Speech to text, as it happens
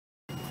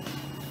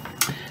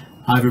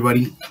Hi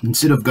everybody.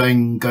 Instead of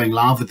going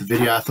live with the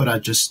video, I thought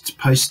I'd just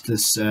post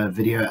this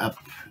video up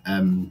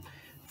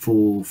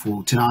for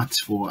tonight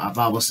for our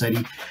Bible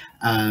study.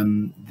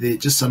 There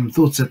just some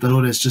thoughts that the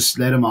Lord has just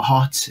laid on my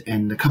heart,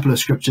 and a couple of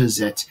scriptures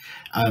that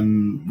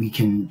we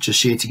can just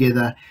share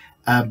together.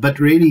 But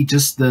really,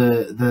 just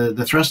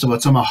the thrust of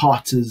what's on my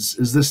heart is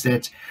this: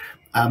 that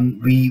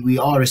we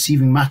are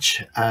receiving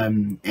much, for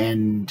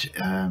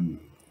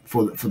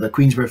the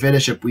Queensborough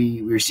Fellowship,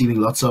 we're receiving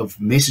lots of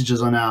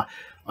messages on our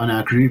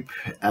group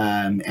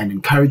and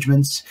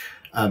encouragements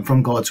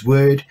from God's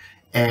Word,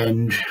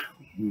 and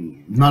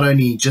not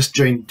only just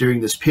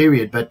during this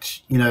period, but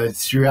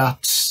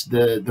throughout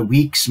the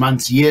weeks,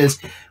 months, years,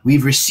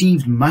 we've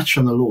received much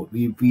from the Lord.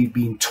 We've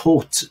been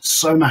taught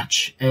so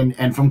much,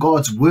 and from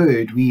God's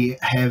Word we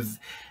have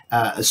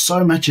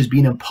so much has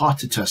been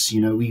imparted to us.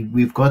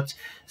 We've got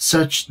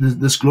such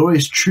this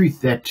glorious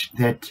truth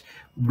that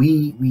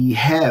we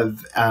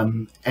have,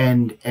 and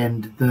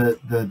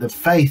the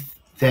faith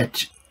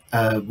that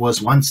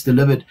was once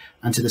delivered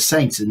unto the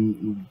saints,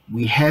 and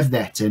we have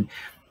that. And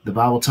the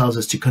Bible tells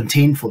us to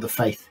contend for the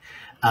faith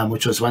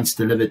which was once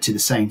delivered to the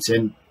saints.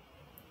 And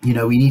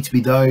we need to be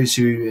those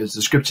who, as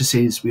the scripture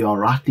says, we are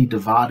rightly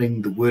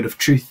dividing the word of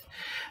truth.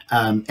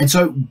 And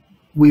so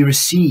we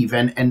receive,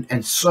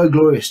 and so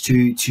glorious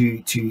to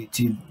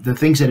the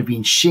things that have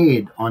been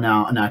shared on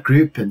our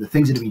group, and the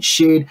things that have been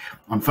shared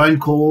on phone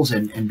calls,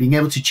 and being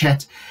able to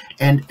chat.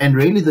 And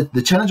really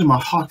the challenge of my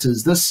heart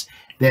is this,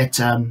 that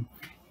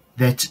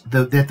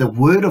the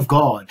word of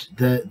God,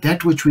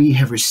 that which we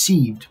have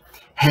received,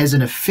 has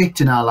an effect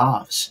in our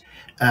lives.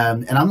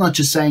 And I'm not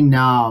just saying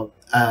now,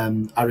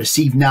 I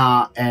receive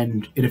now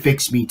and it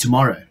affects me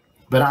tomorrow,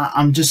 but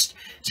I'm just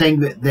saying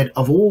that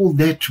of all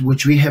that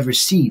which we have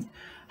received,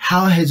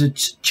 how has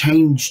it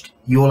changed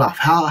your life?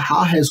 How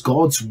has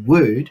God's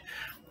word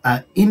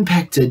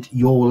impacted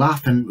your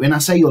life? And when I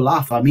say your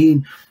life, I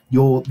mean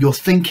your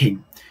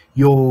thinking,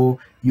 your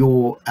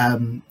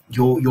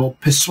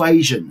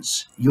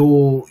persuasions,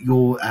 the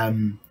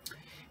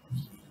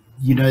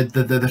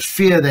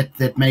fear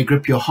that may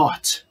grip your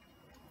heart,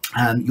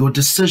 your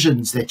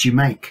decisions that you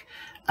make,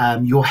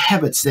 your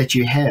habits that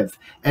you have,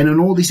 and in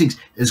all these things,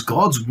 is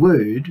God's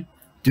word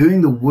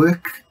doing the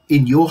work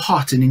in your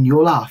heart and in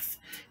your life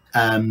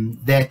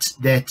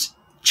that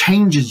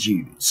changes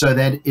you, so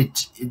that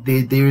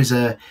there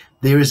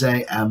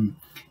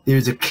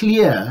is a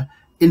clear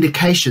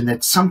indication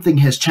that something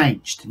has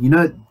changed.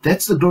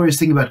 That's the glorious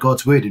thing about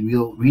God's word, and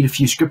we'll read a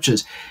few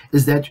scriptures,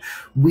 is that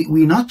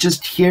we're not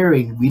just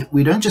hearing.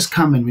 We don't just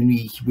come, and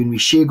when we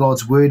share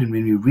God's word and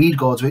when we read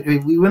God's word,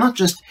 we're not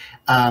just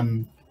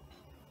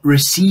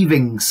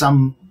receiving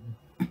some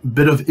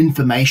bit of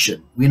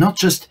information. We're not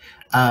just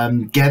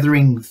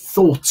gathering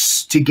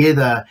thoughts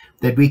together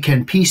that we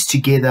can piece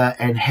together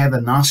and have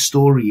a nice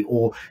story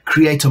or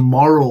create a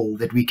moral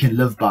that we can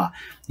live by.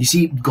 You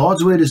see,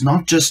 God's word is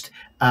not just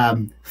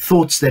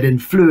thoughts that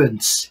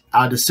influence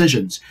our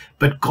decisions,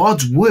 but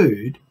God's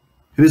word,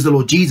 who is the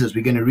Lord Jesus,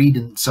 we're going to read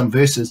in some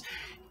verses,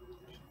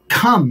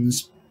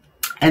 comes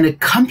and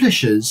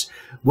accomplishes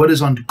what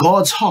is on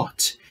God's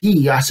heart.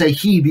 I say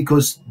he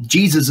because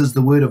Jesus is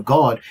the word of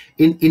God.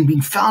 In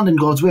being found in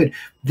God's word,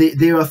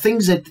 there are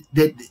things that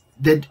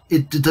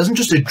it doesn't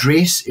just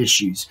address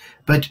issues,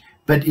 but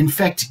in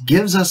fact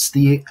gives us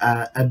the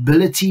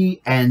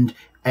ability and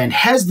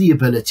has the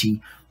ability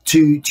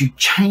to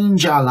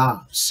change our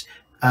lives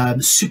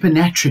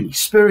supernaturally,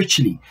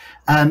 spiritually,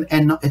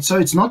 and so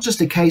it's not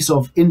just a case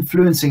of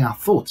influencing our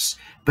thoughts,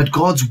 but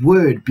God's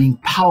word being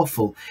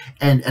powerful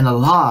and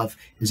alive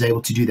is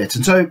able to do that.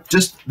 And so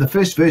just the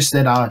first verse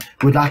that I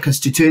would like us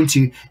to turn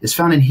to is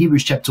found in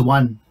Hebrews chapter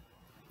 1,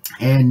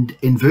 and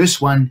in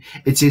verse 1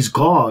 it says,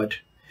 God,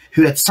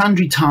 who at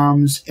sundry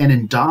times and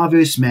in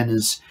diverse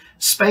manners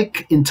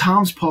spake in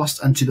times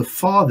past unto the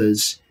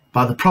fathers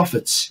by the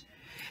prophets,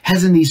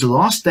 has in these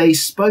last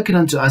days spoken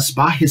unto us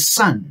by his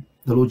Son,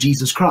 the Lord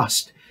Jesus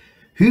Christ,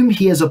 whom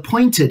he has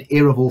appointed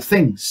heir of all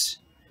things,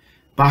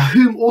 by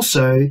whom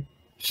also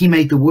he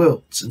made the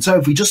worlds. And so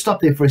if we just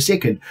stop there for a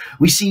second,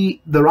 we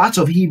see the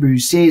writer of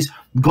Hebrews says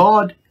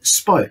God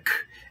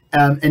spoke.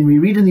 And we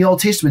read in the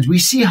Old Testament, we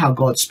see how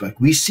God spoke.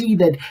 We see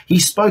that he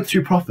spoke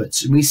through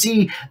prophets. And we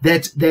see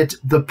that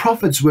the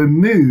prophets were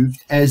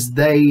moved as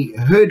they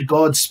heard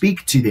God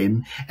speak to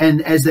them,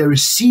 and as they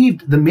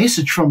received the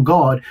message from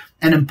God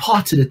and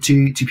imparted it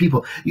to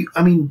people.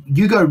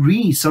 You go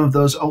read some of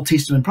those Old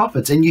Testament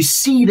prophets, and you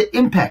see the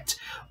impact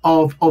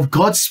of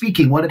God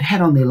speaking, what it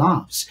had on their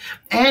lives.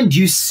 And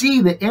you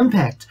see the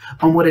impact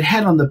on what it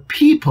had on the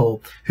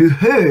people who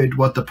heard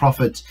what the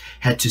prophet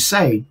had to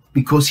say,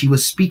 because he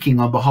was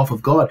speaking on behalf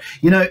of God.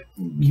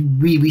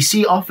 We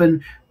see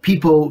often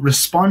people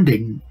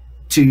responding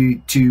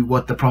to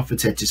what the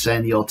prophets had to say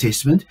in the Old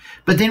Testament,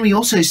 but then we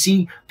also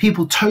see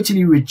people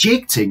totally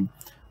rejecting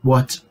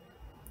what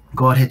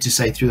God had to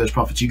say through those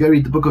prophets. You go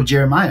read the book of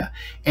Jeremiah,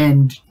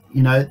 and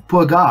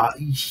poor guy,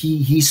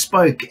 he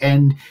spoke,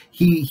 and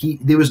he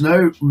there was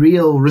no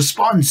real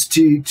response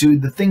to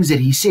the things that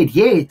he said,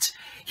 yet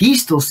he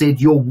still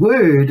said, your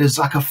word is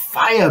like a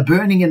fire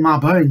burning in my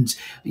bones.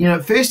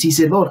 At first he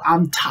said, Lord,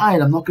 I'm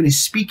tired. I'm not going to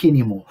speak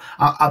anymore.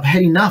 I've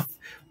had enough.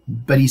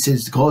 But he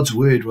says God's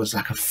word was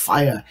like a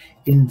fire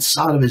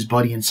inside of his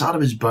body, inside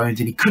of his bones,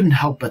 and he couldn't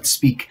help but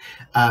speak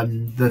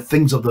the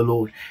things of the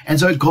Lord. And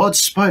so God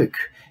spoke.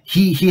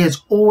 He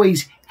has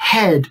always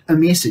had a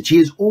message. He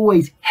has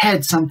always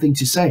had something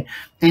to say.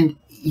 And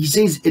he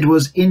says it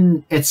was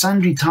at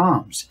sundry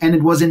times, and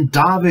it was in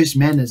diverse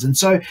manners. And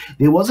so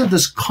there wasn't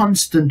this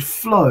constant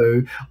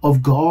flow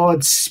of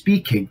God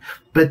speaking,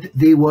 but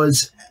it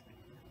was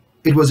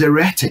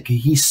erratic.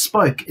 He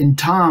spoke in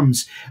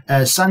times,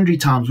 sundry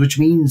times, which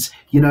means,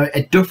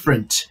 at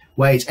different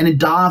ways and in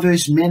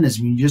diverse manners.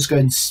 I mean, you just go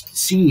and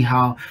see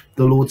how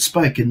the Lord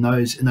spoke in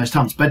those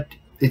times. But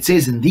it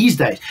says in these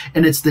days,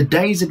 and it's the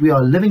days that we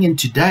are living in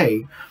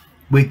today,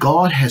 where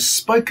God has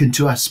spoken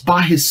to us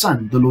by his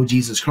Son, the Lord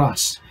Jesus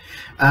Christ.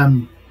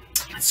 It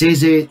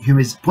says there, whom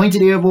is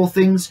appointed heir of all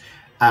things,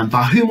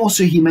 by whom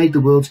also he made the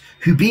worlds,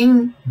 who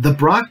being the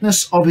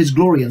brightness of his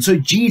glory. And so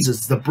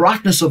Jesus, the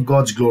brightness of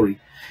God's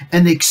glory,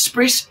 and the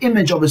express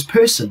image of his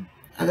person.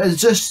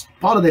 It's just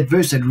part of that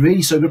verse that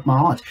really so gripped my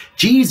heart.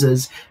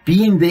 Jesus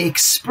being the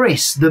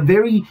express, the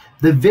very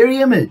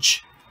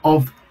image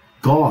of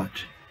God,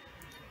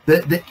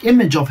 the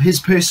image of his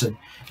person,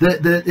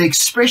 the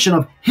expression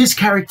of his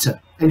character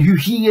and who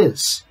he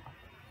is,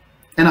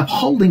 and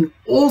upholding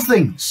all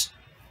things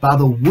by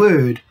the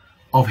word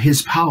of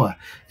his power.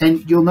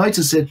 And you'll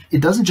notice that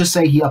it doesn't just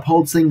say he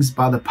upholds things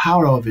by the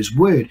power of his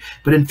word,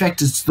 but in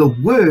fact it's the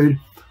word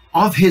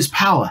of his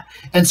power.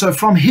 And so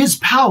from his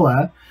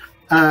power,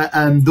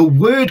 the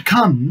word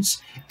comes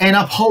and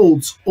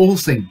upholds all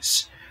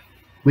things.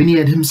 When he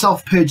had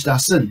himself purged our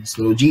sins,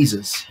 the Lord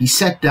Jesus, he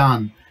sat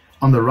down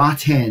on the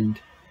right hand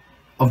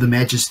of the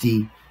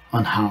majesty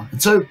on high.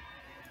 And so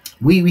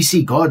we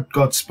see God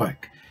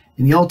spoke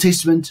in the Old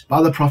Testament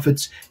by the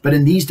prophets, but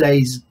in these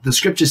days the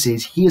scripture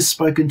says he has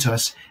spoken to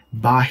us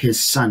by his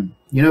Son.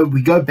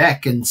 We go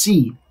back and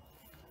see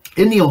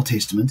in the Old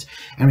Testament,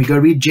 and we go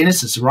read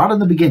Genesis right in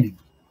the beginning,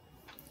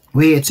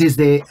 where it says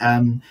there,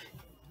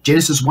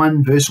 Genesis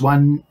 1 verse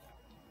 1,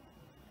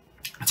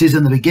 it says,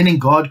 in the beginning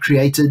God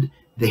created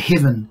the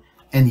heaven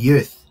and the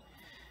earth.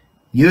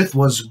 The earth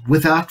was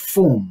without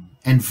form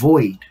and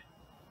void,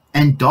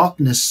 and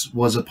darkness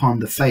was upon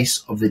the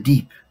face of the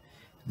deep.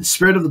 The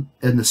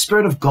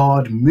Spirit of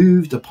God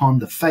moved upon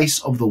the face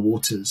of the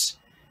waters.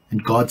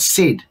 And God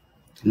said,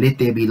 let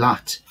there be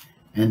light.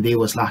 And there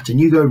was light. And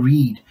you go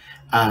read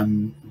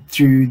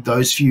through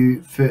those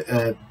few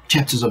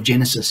chapters of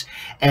Genesis,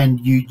 and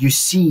you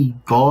see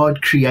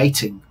God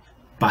creating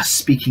by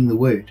speaking the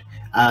word.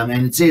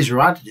 And it says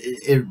that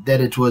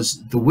it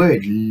was the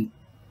word,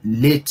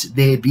 let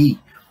there be.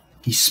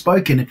 He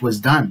spoke and it was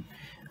done.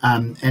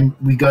 And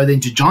we go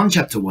then to John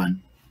chapter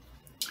 1,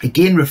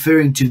 again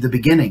referring to the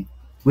beginning,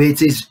 where it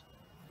says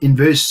in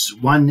verse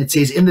 1, it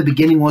says, in the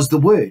beginning was the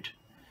word.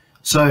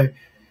 So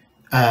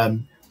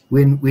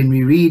when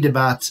we read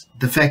about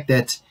the fact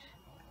that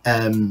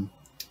when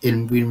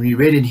we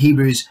read in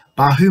Hebrews,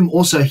 by whom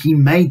also he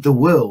made the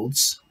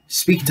worlds,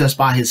 speaking to us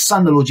by his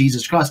Son, the Lord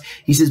Jesus Christ,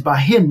 he says by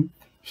him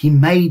he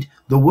made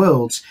the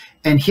worlds.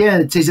 And here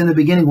it says in the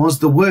beginning was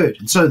the word.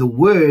 And so the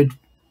word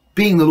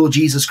being the Lord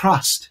Jesus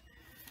Christ.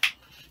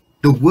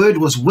 The word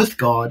was with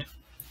God,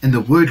 and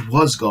the word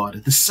was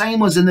God. The same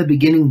was in the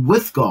beginning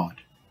with God.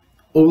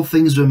 All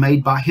things were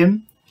made by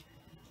him,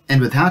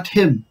 and without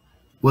him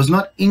was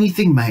not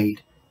anything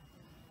made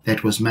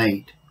that was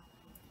made.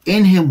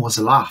 In him was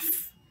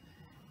life,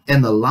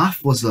 and the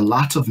life was the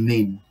light of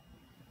men.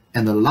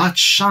 And the light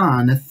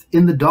shineth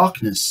in the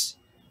darkness,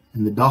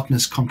 and the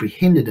darkness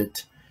comprehended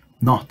it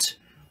not.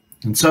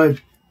 And so,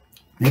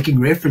 making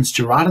reference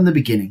to right in the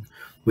beginning,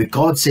 where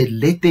God said,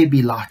 let there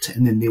be light,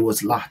 and then there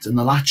was light, and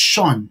the light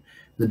shone,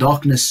 the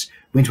darkness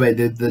went away.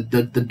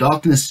 The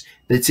darkness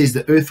that says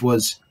the earth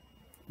was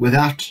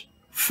without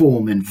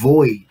form and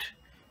void,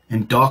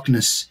 and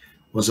darkness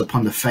was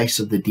upon the face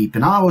of the deep.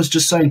 And I was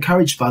just so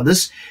encouraged by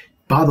this.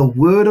 By the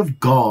word of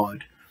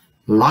God,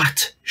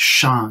 light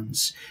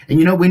shines.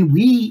 And when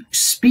we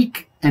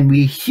speak and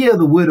we hear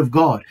the word of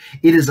God,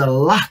 it is a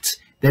light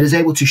that is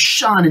able to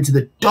shine into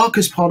the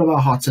darkest part of our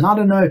hearts. And I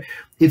don't know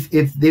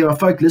if there are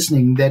folk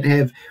listening that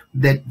have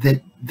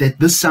that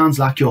this sounds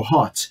like your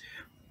heart.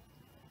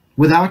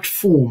 Without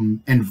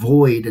form and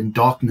void and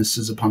darkness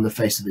is upon the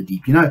face of the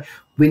deep.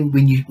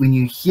 When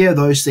you hear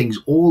those things,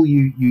 all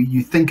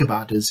you think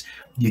about is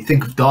you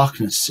think of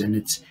darkness, and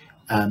it's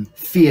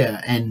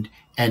fear and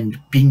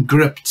being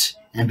gripped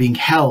and being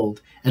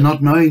held and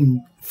not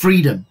knowing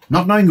freedom,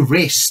 not knowing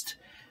rest.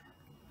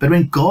 But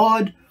when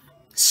God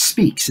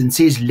speaks and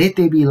says, let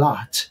there be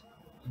light,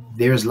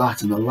 there is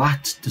light, and the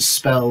light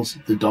dispels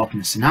the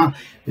darkness. And now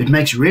it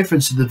makes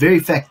reference to the very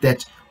fact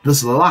that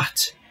this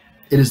light,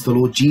 it is the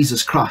Lord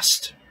Jesus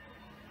Christ.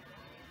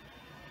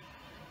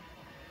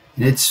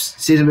 And it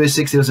says in verse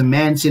 6, there was a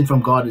man sent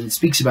from God, and it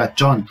speaks about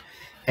John,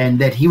 and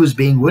that he was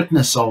being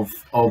witness of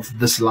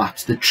this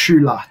light, the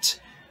true light,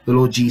 the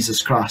Lord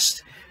Jesus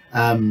Christ.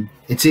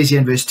 It says here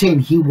in verse 10,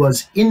 he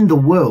was in the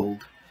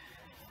world,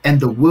 and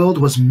the world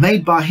was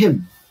made by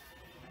him,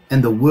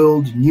 and the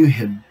world knew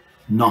him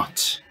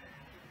not.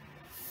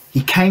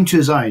 He came to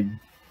his own,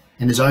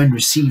 and his own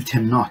received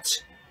him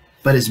not.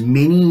 But as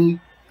many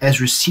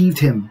as received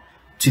him,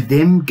 to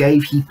them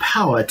gave he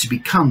power to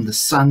become the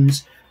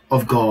sons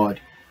of God,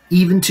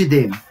 even to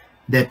them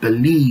that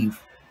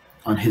believe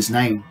on his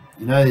name.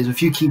 You know, there's a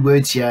few key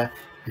words here,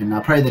 and I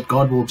pray that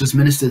God will just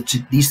minister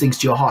to these things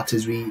to your heart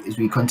as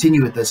we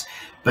continue with this.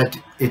 But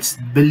it's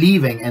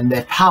believing and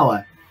that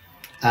power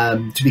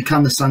to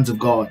become the sons of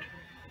God.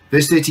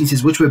 Verse 13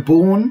 says, which were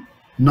born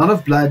not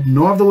of blood,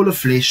 nor of the will of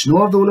flesh,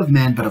 nor of the will of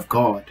man, but of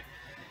God.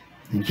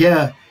 And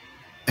here,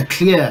 a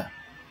clear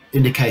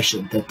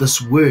indication that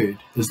this word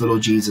is the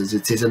Lord Jesus.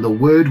 It says, and the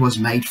word was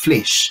made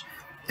flesh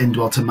and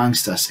dwelt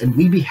amongst us, and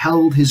we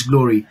beheld his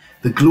glory,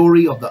 the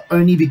glory of the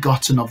only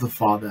begotten of the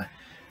Father,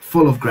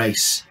 full of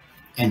grace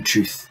and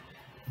truth.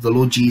 The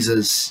Lord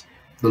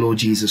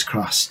Jesus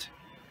Christ.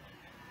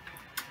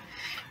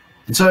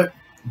 And so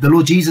the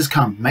Lord Jesus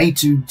come, made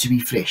to be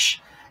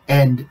flesh,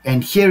 and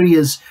here he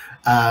is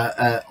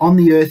on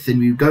the earth. And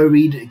we go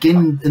read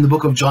again in the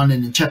book of John,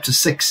 and in chapter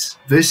 6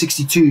 verse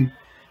 62,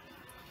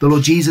 the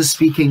Lord Jesus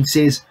speaking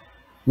says,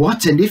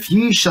 what? And if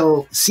you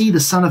shall see the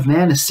Son of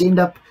Man ascend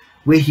up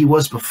where he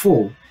was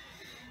before,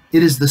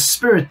 it is the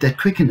Spirit that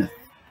quickeneth,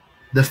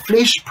 the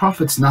flesh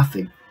profits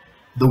nothing.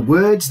 The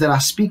words that I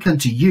speak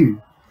unto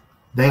you,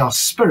 they are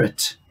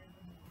spirit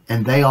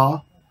and they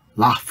are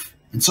life.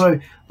 And so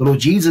the Lord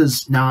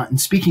Jesus, now in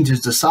speaking to his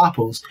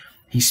disciples,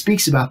 he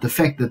speaks about the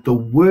fact that the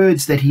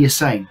words that he is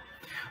saying,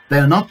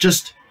 they're not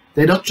just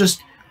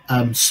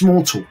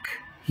small talk.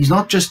 He's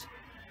not just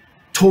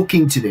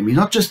talking to them. He's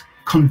not just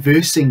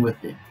conversing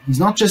with them. He's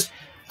not just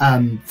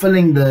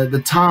filling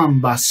the time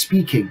by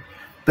speaking.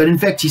 But in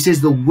fact, he says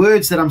the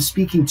words that I'm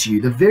speaking to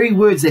you, the very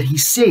words that he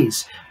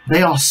says,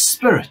 they are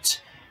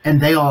spirit and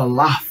they are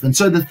life. And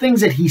so the things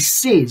that he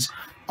says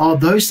are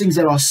those things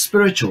that are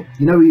spiritual.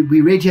 You know,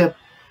 we read here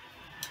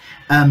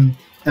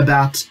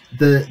about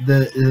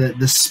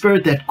the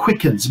spirit that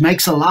quickens,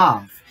 makes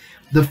alive.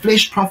 The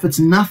flesh profits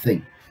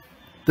nothing.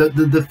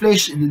 The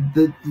flesh,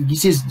 he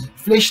says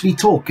fleshly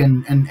talk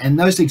and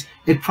those things,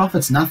 it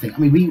profits nothing. I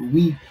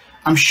mean,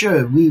 I'm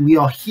sure we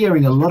are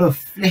hearing a lot of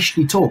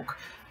fleshly talk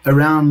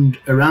around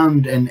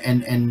and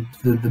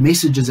the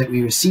messages that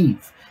we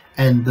receive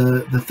and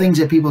the things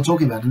that people are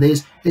talking about. And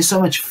there's so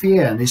much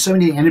fear, and there's so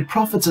many, and it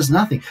profits us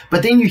nothing.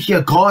 But then you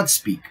hear God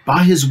speak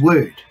by his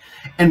word,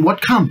 and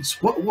what comes?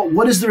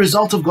 What is the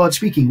result of God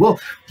speaking? Well,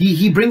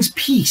 he brings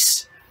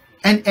peace,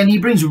 and he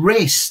brings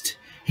rest.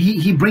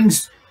 He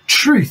brings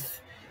truth,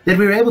 that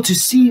we're able to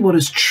see what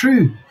is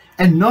true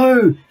and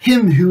know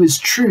him who is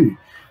true.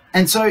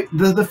 And so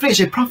the flesh,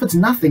 it profits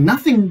nothing.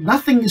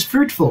 Nothing is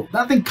fruitful.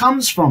 Nothing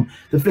comes from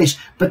the flesh.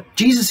 But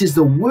Jesus says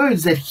the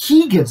words that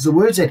he gives, the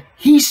words that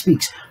he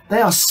speaks,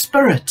 they are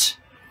spirit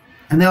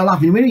and they are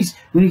life. And when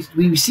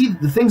we see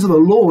the things of the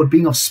Lord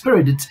being of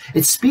spirit,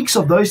 it speaks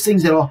of those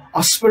things that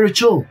are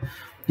spiritual.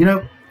 You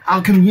know,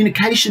 our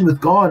communication with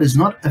God is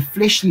not a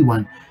fleshly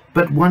one,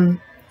 but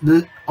one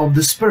of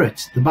the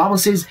spirit. The Bible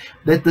says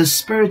that the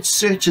spirit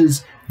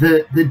searches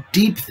the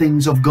deep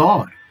things of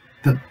God.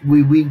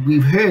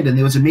 We've heard, and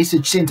there was a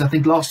message sent, I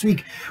think last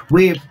week,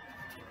 where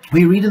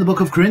we read in the book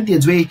of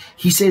Corinthians where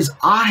he says,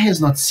 eye has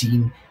not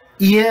seen,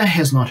 ear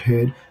has not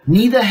heard,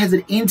 neither has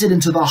it entered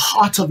into the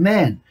heart of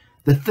man,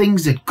 the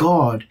things that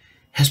God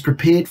has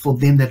prepared for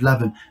them that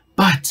love him,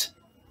 but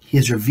he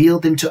has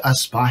revealed them to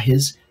us by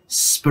his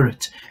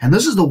Spirit. And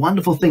this is the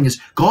wonderful thing, is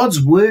God's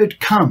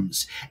word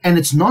comes, and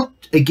it's not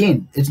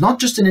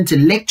just an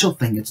intellectual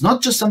thing. It's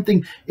not just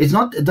something, it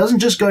doesn't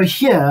just go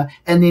here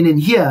and then in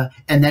here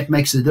and that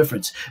makes the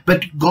difference.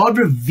 But God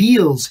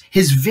reveals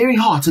his very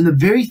heart and the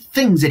very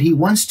things that he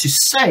wants to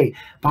say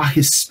by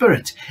his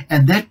Spirit,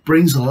 and that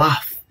brings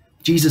life.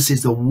 Jesus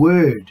says, the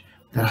word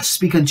that I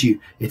speak unto you,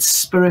 it's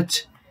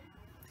spirit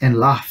and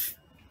life.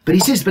 But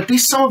he says, but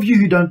there's some of you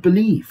who don't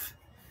believe.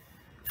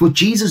 For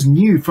Jesus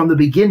knew from the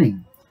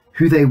beginning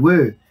who they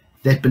were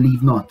that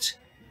believed not,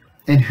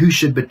 and who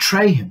should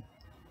betray him.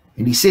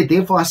 And he said,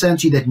 therefore I say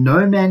unto you that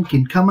no man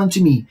can come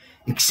unto me,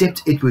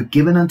 except it were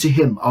given unto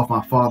him of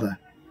my Father.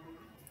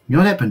 You know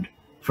what happened?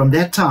 From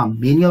that time,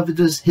 many of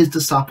his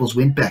disciples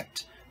went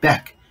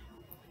back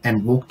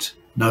and walked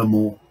no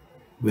more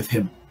with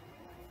him.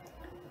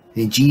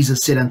 Then Jesus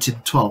said unto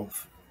the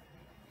 12,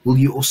 will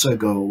you also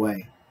go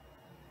away?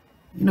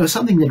 You know,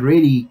 something that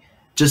really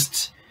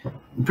just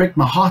pricked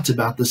my heart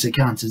about this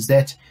account is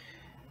that,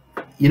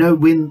 you know,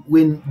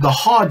 when the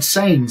hard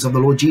sayings of the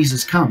Lord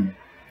Jesus come,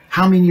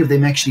 how many of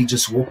them actually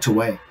just walked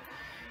away?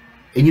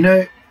 And you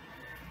know,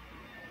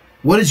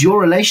 what is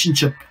your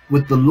relationship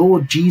with the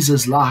Lord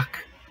Jesus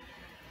like?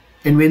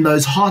 And when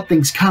those hard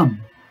things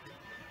come,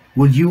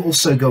 will you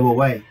also go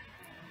away?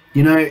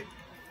 You know,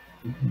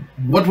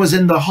 what was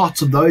in the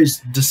hearts of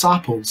those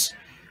disciples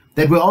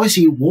that were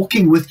obviously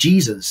walking with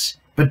Jesus,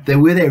 but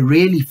were they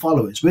really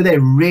followers? Were they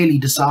really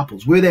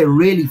disciples? Were they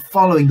really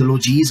following the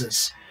Lord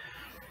Jesus?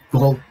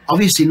 Well,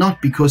 obviously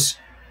not, because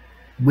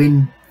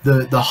when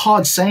the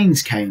hard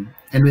sayings came,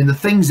 and when the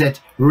things that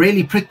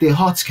really pricked their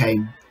hearts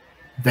came,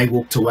 they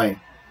walked away.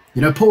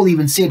 You know, Paul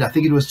even said, I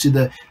think it was to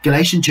the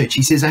Galatian church,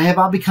 he says, have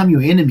I become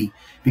your enemy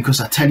because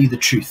I tell you the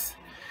truth?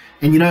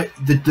 And you know,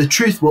 the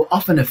truth will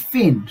often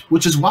offend,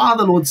 which is why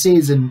the Lord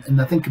says in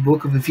I think the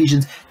book of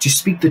Ephesians, to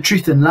speak the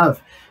truth in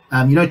love.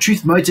 You know,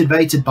 truth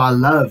motivated by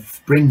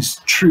love brings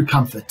true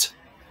comfort.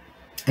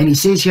 And he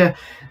says here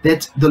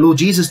that the Lord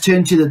Jesus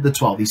turned to the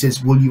 12. He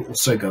says, will you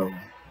also go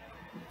away?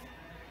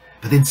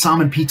 But then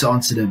Simon Peter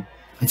answered him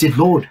and said,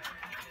 Lord,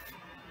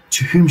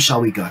 to whom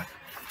shall we go?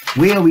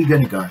 Where are we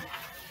going to go?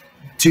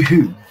 To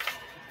whom?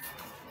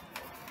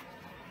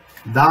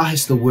 Thou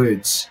hast the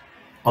words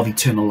of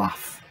eternal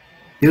life.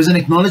 There was an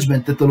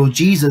acknowledgement that the Lord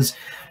Jesus,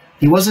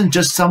 he wasn't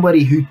just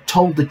somebody who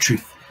told the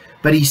truth,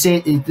 but he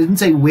said, it didn't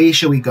say, where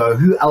shall we go?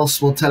 Who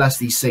else will tell us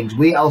these things?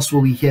 Where else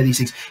will we hear these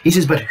things? He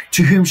says, but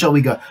to whom shall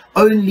we go?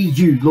 Only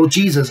you, Lord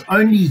Jesus,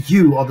 only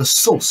you are the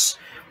source.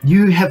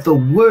 You have the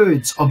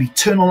words of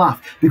eternal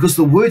life, because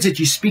the words that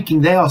you're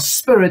speaking, they are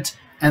spirit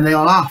and they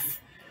are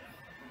life.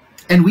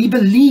 And we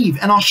believe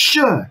and are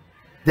sure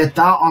that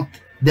thou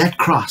art that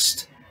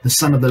Christ, the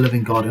Son of the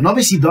living God. And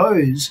obviously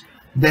those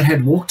that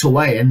had walked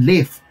away and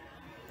left,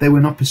 they were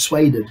not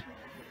persuaded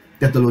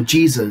that the Lord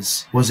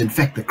Jesus was in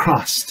fact the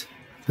Christ,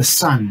 the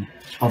Son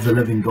of the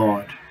living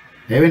God.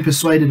 They weren't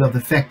persuaded of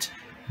the fact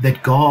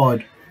that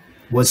God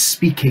was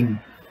speaking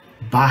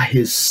by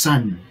his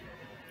Son.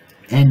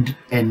 And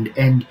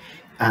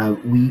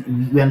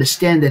we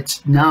understand that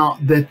now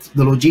that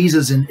the Lord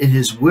Jesus in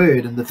his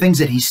word and the things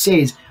that he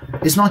says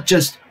is not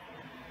just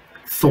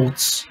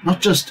thoughts,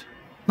 not just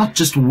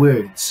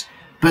words,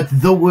 but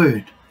the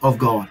word of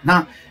God.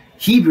 Now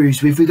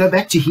Hebrews, if we go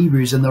back to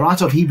Hebrews, and the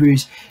writer of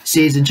Hebrews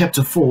says in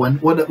chapter 4,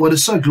 and what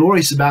is so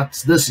glorious about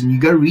this, and you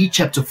go read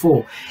chapter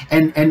 4,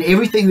 and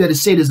everything that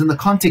is said is in the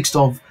context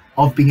of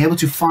being able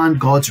to find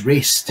God's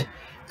rest,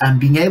 and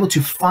being able to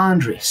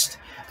find rest,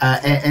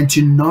 and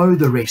to know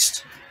the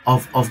rest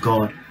of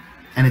God.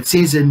 And it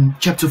says in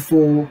chapter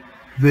 4,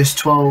 verse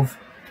 12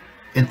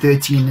 and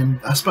 13, and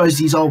I suppose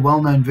these are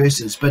well-known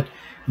verses, but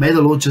may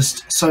the Lord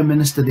just so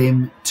minister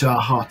them to our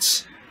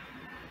hearts.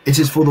 It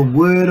says, for the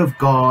word of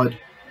God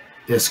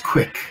is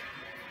quick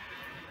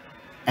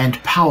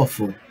and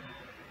powerful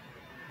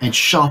and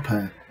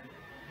sharper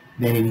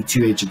than any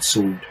two-edged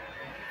sword,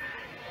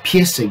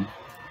 piercing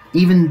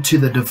even to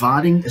the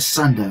dividing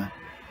asunder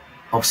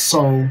of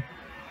soul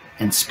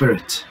and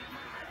spirit,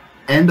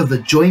 and of the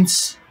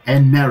joints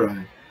and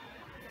marrow,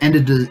 and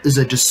it is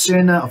a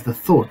discerner of the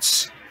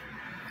thoughts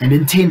and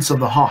intents of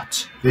the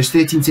heart. Verse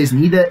 13 says,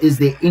 neither is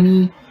there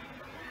any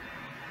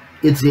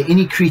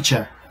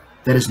creature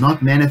that is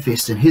not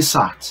manifest in his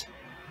sight,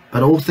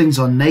 but all things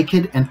are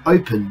naked and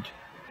opened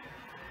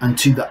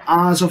unto the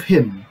eyes of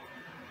him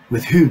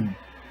with whom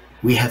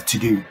we have to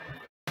do.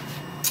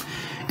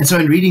 And so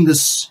in reading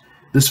this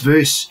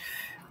verse,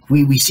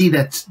 we see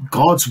that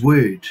God's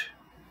word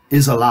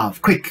is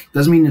alive. Quick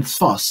doesn't mean it's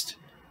fast,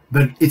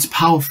 but it's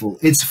powerful.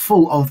 It's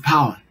full of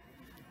power.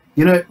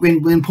 You know,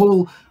 when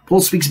Paul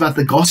speaks about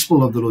the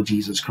gospel of the Lord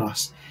Jesus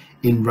Christ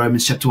in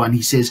Romans chapter 1,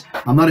 he says,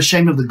 I'm not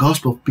ashamed of the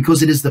gospel,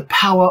 because it is the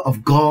power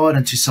of God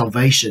unto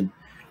salvation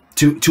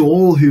to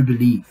all who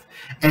believe.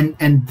 And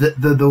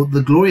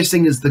the glorious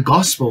thing is the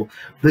gospel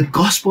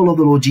of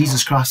the Lord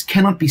Jesus Christ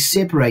cannot be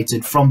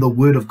separated from the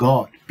word of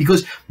God.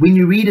 Because when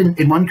you read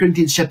in 1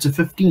 Corinthians chapter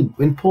 15,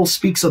 when Paul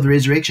speaks of the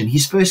resurrection, he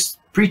first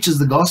preaches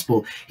the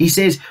gospel. He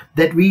says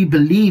that we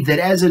believe that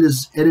as it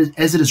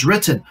is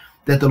written,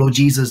 that the Lord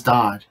Jesus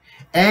died,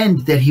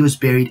 and that he was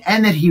buried,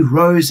 and that he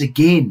rose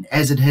again,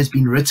 as it has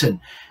been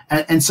written.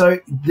 And so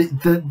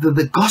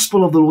the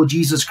gospel of the Lord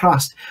Jesus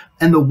Christ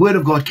and the word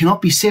of God cannot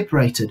be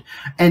separated.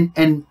 And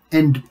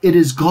it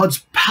is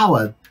God's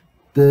power.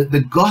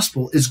 The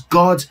gospel is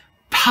God's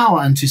power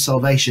unto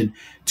salvation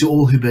to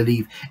all who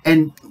believe.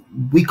 And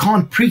we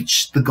can't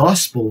preach the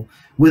gospel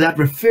without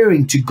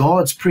referring to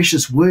God's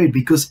precious word,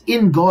 because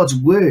in God's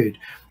word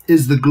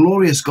is the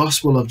glorious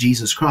gospel of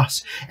Jesus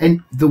Christ.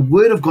 And the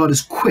word of God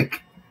is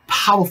quick,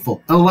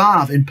 powerful,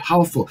 alive and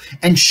powerful,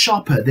 and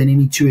sharper than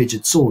any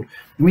two-edged sword.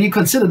 And when you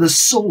consider the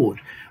sword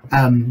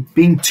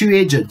being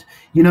two-edged,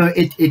 you know,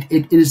 it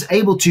is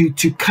able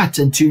to cut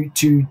and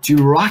to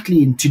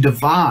rightly and to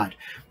divide,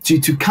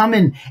 to come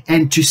in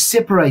and to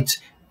separate.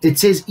 It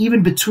says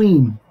even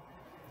between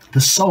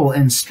the soul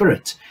and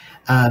spirit.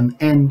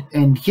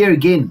 And here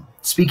again,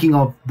 speaking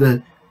of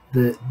the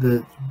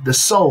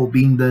soul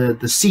being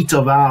the seat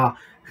of our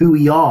who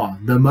we are,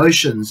 the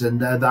emotions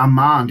and our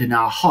mind and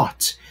our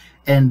heart,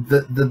 and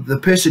the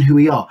person who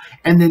we are,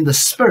 and then the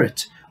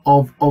spirit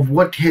of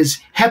what has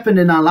happened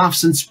in our life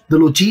since the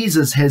Lord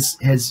Jesus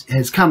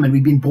has come and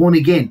we've been born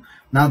again.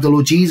 Now the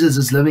Lord Jesus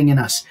is living in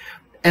us,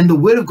 and the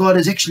word of God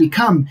has actually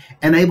come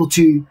and able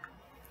to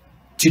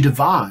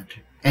divide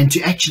and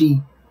to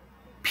actually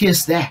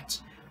pierce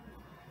that,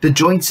 the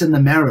joints and the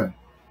marrow,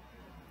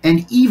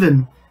 and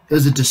even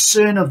as a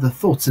discerner of the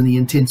thoughts and the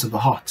intents of the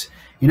heart.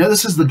 You know,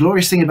 this is the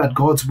glorious thing about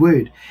God's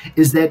word,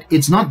 is that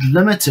it's not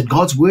limited.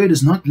 God's word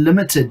is not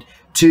limited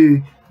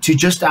to to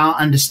just our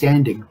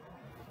understanding.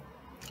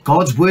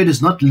 God's word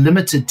is not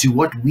limited to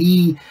what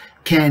we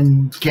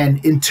can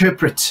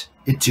interpret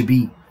it to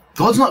be.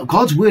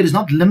 God's word is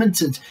not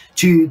limited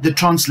to the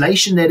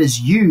translation that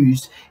is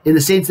used, in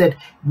the sense that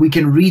we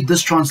can read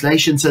this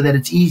translation so that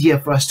it's easier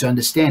for us to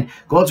understand.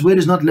 God's word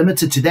is not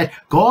limited to that.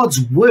 God's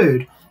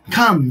word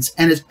comes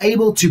and is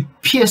able to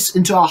pierce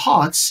into our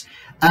hearts,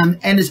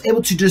 and is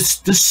able to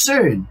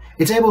discern.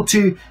 It's able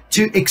to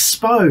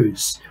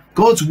expose.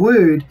 God's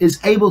word is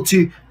able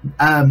to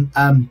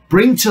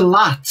bring to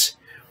light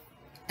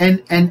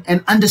and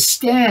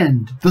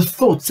understand the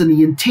thoughts and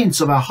the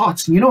intents of our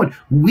hearts. And you know what?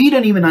 We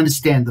don't even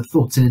understand the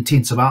thoughts and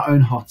intents of our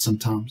own hearts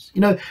sometimes. You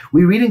know,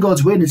 we read in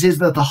God's word and it says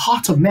that the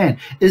heart of man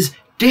is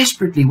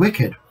desperately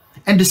wicked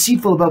and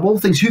deceitful above all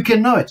things. Who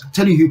can know it? I'll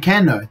tell you who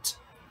can know it.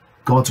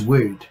 God's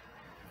word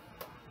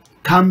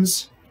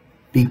comes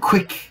being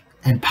quick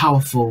and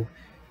powerful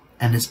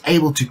and is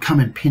able to come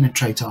and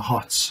penetrate our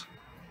hearts.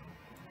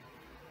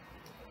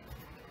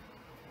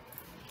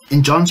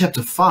 In John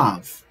chapter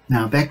 5,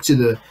 now back to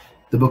the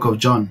book of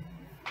John,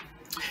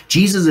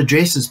 Jesus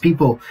addresses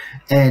people,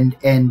 and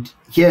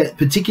here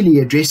particularly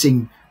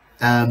addressing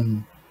the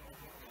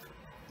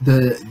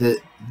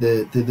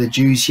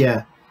Jews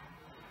here.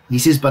 He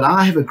says, but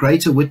I have a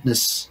greater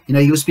witness. You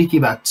know, he was speaking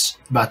about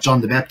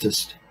John the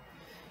Baptist.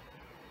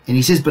 And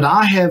he says, but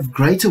I have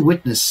greater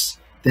witness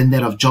than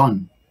that of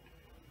John.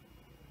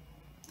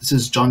 This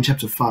is John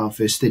chapter 5,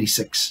 verse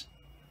 36.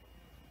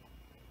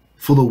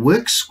 For the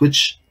works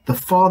which the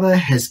Father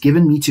has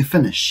given me to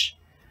finish,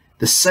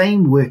 the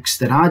same works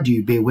that I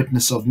do bear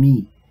witness of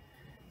me,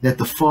 that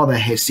the Father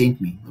has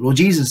sent me. The Lord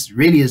Jesus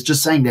really is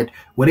just saying that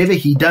whatever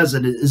he does,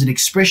 it is an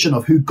expression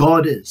of who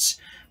God is,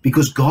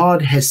 because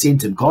God has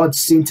sent him. God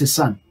sent his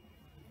Son.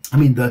 I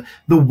mean, the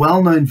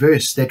well-known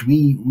verse that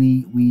we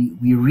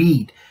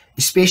read,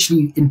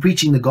 especially in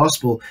preaching the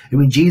gospel, and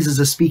when Jesus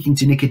is speaking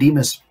to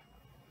Nicodemus,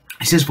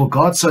 he says, for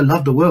God so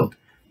loved the world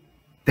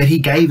that he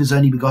gave his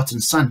only begotten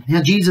Son.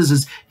 Now Jesus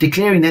is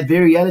declaring that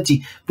very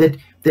reality, that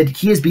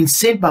he has been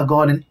sent by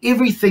God, and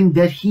everything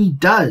that he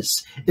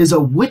does is a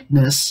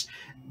witness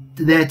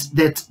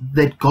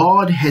that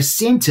God has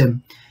sent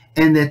him,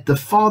 and that the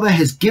Father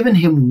has given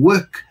him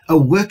a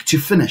work to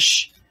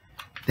finish.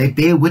 They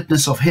bear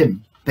witness of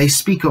him. They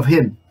speak of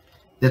him,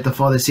 that the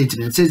Father sent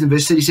him. And it says in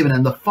verse 37,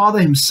 and the Father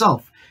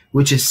himself,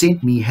 which has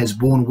sent me, has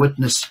borne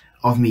witness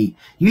of me.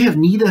 You have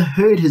neither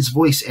heard his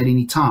voice at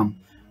any time,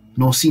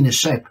 nor seen his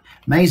shape.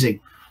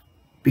 Amazing.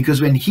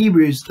 Because when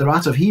the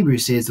writer of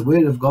Hebrews says the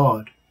word of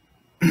God,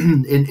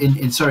 in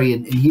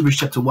Hebrews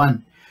chapter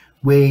 1,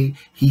 where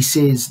he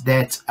says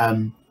that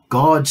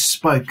God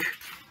spoke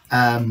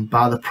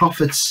by the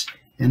prophets,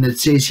 and it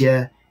says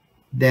here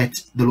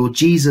that the Lord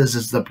Jesus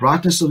is the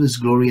brightness of his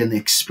glory and the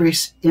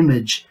express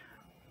image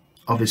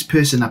of his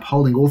person,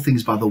 upholding all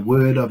things by the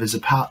word of his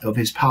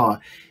power.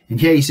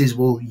 And here he says,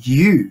 well,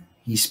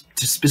 he's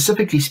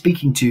specifically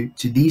speaking to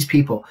these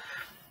people.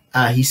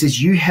 He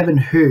says, you haven't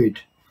heard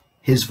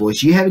his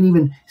voice. You haven't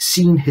even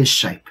seen his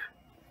shape.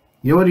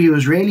 You know what he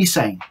was really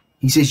saying?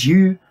 He says,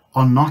 you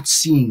are not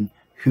seeing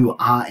who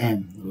I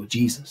am, Lord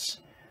Jesus.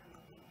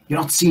 You're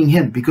not seeing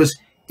him, because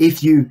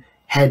if you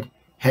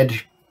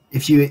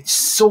if you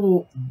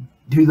saw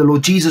who the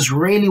Lord Jesus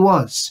really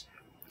was,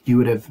 you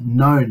would have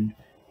known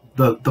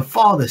the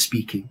Father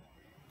speaking.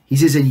 He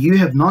says, and you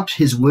have not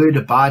his word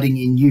abiding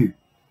in you.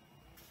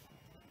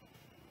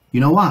 You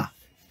know why?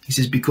 He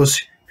says,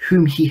 because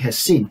whom he has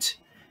sent,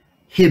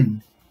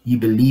 him you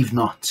believe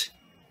not.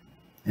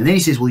 And then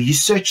he says, well, you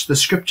search the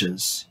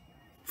scriptures,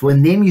 for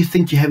in them you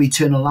think you have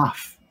eternal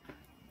life.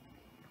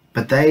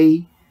 But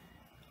they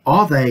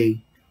are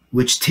they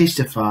which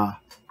testify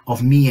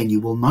of me, and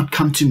you will not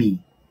come to me,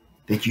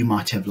 that you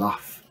might have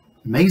life.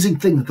 Amazing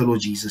thing that the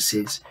Lord Jesus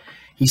says.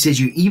 He says,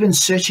 you're even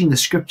searching the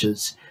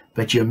scriptures,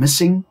 but you're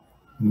missing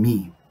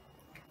me.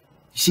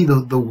 You see,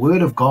 the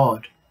word of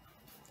God,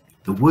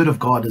 the word of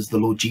God is the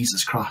Lord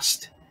Jesus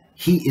Christ.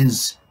 He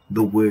is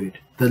the word,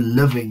 the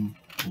living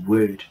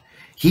word.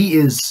 He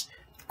is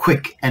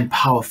quick and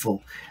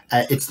powerful.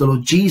 It's the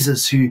Lord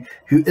Jesus who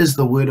is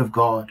the word of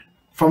God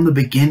from the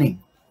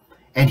beginning.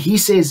 And he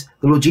says,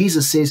 the Lord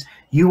Jesus says,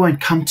 you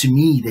won't come to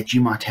me that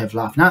you might have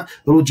life. Now,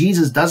 the Lord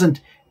Jesus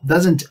doesn't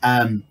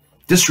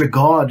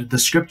disregard the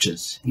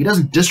scriptures. He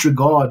doesn't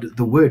disregard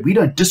the word. We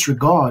don't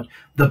disregard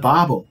the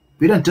Bible.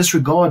 We don't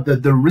disregard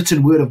the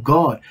written word of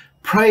God.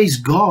 Praise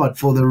God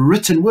for the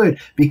written word,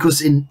 because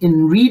in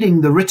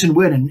reading the written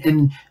word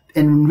and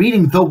in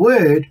reading the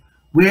word,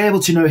 we're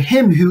able to know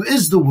him who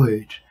is the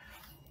word.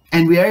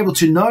 And we're able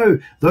to know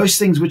those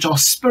things which are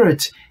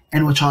spirit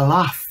and which are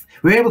life.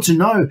 We're able to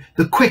know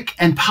the quick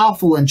and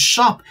powerful and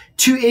sharp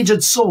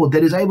two-edged sword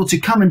that is able to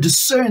come and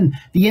discern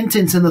the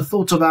intents and the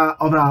thoughts of our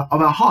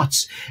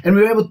hearts.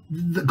 And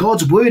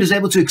God's word is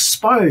able to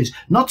expose,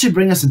 not to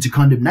bring us into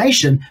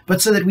condemnation, but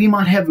so that we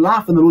might have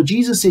life. And the Lord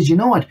Jesus says, you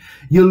know what?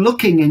 You're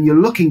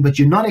looking, but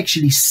you're not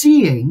actually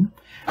seeing,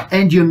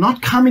 and you're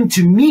not coming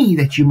to me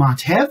that you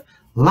might have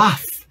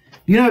life.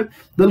 You know,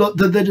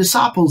 the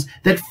disciples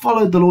that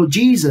followed the Lord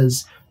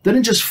Jesus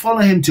didn't just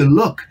follow him to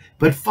look,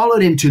 but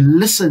followed him to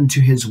listen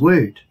to his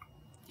word.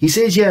 He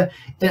says here,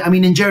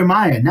 in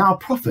Jeremiah, now a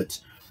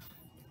prophet,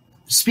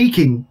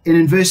 speaking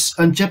in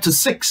chapter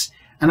 6,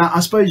 and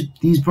I suppose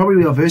these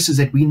probably are verses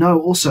that we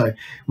know also,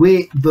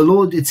 where the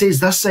Lord, it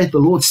says, thus saith the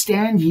Lord,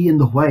 stand ye in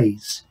the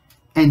ways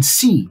and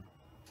see.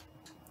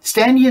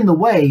 Stand ye in the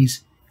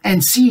ways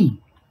and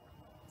see.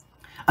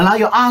 Allow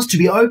your eyes to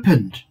be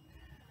opened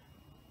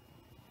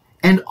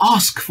and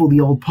ask for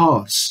the old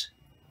paths.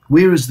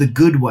 Where is the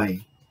good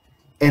way?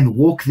 And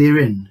walk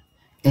therein,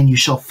 and you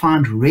shall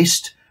find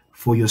rest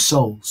for your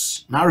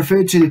souls. And I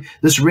referred to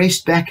this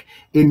rest back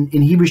in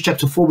Hebrews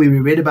chapter 4, where we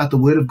read about the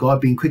word of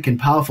God being quick and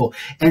powerful.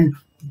 And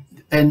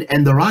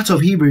the writer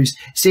of Hebrews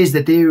says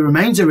that there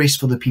remains a rest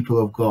for the people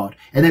of God,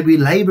 and that we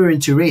labor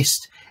into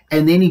rest.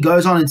 And then he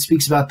goes on and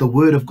speaks about the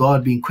word of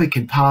God being quick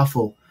and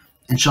powerful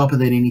and sharper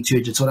than any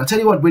two-edged sword. I tell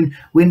you what,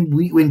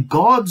 when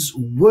God's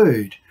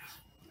word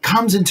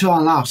comes into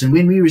our lives, and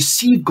when we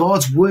receive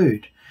God's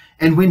word,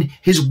 and when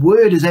his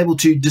word is able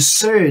to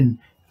discern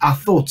our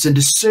thoughts and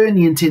discern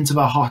the intents of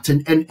our heart,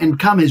 and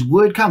his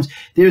word comes,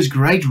 there is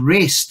great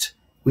rest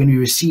when we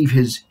receive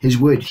his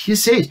word. He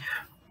says,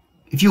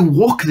 if you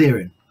walk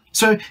therein.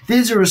 So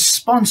there's a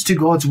response to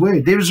God's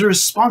word. There is a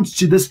response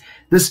to this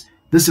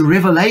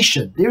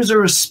revelation. There is a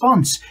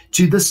response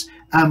to this,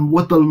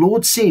 what the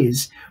Lord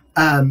says,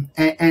 and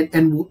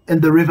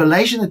the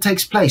revelation that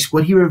takes place,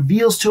 what he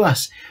reveals to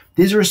us.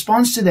 There's a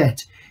response to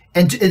that,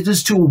 and it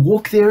is to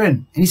walk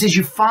therein. And he says,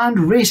 you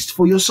find rest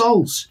for your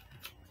souls.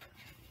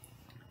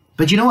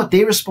 But you know what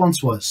their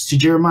response was to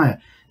Jeremiah?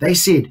 They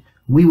said,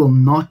 we will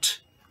not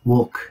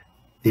walk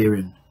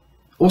therein.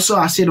 Also,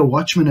 I set a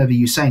watchman over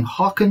you, saying,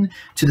 hearken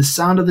to the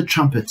sound of the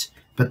trumpet.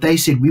 But they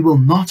said, we will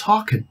not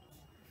hearken.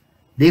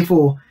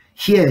 Therefore,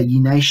 hear, ye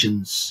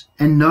nations,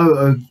 and know,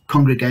 O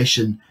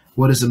congregation,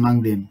 what is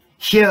among them.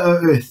 Hear, O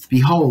earth,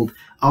 behold,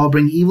 I will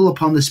bring evil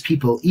upon this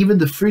people, even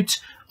the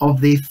fruit of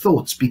their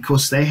thoughts,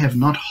 because they have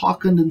not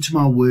hearkened unto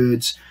my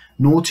words,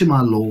 nor to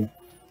my law,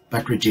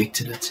 but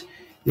rejected it.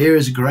 There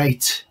is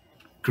great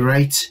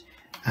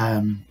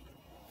there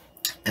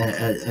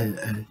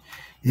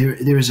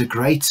is a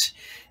great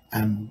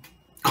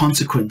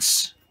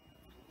consequence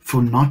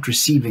for not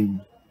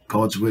receiving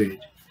God's word.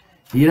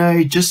 You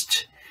know,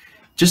 just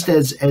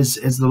as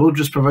the Lord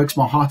just provokes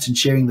my heart in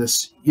sharing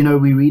this, you know,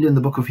 we read in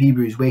the book of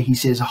Hebrews where he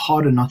says,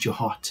 harden not your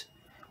heart.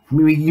 I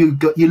mean,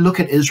 you look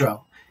at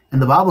Israel,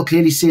 and the Bible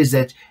clearly says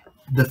that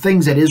the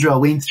things that Israel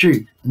went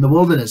through in the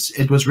wilderness,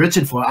 it was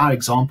written for our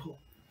example.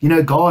 You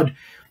know, God,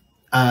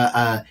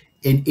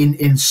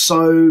 in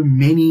so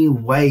many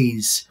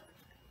ways,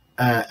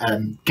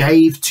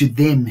 gave to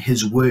them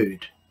his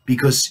word,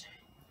 because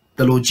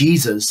the Lord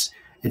Jesus,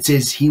 it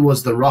says he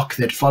was the rock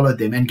that followed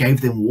them and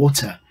gave them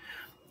water.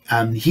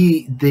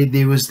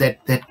 There was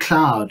that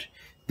cloud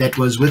that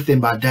was with them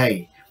by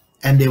day,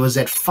 and there was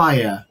that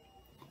fire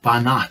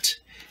by night.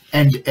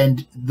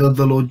 And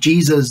the Lord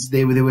Jesus,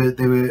 there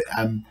were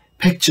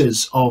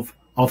pictures of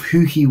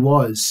who he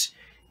was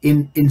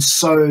in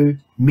so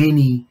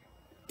many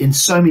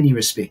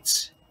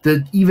respects.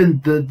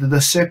 Even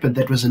the serpent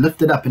that was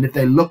lifted up, and if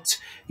they looked,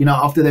 you know,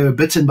 after they were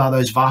bitten by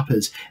those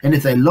vipers, and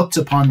if they looked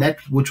upon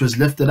that which was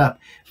lifted up,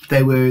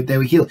 they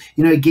were healed.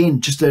 You know, again,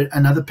 just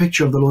another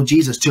picture of the Lord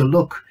Jesus, to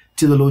look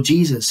to the Lord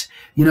Jesus.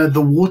 You know,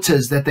 the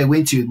waters that they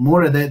went to,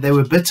 more of they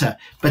were bitter,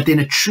 but then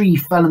a tree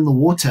fell in the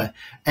water,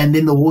 and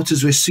then the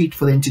waters were sweet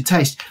for them to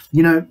taste.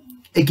 You know,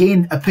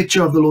 again, a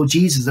picture of the Lord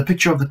Jesus, a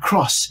picture of the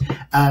cross,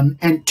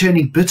 and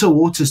turning bitter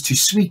waters to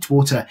sweet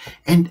water,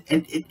 and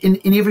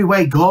in every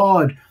way,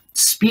 God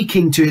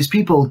speaking to his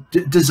people,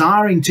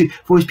 desiring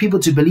for his people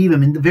to believe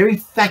him. And the very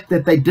fact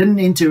that they didn't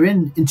enter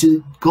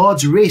into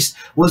God's rest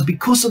was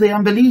because of their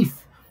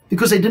unbelief,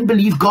 because they didn't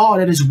believe God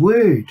at his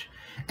word.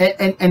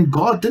 And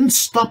God didn't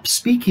stop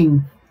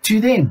speaking to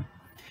them.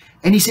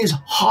 And he says,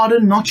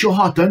 harden not your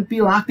heart. Don't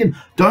be like them.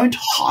 Don't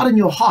harden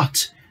your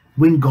heart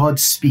when God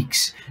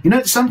speaks. You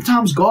know,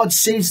 sometimes God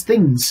says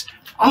things.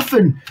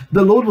 Often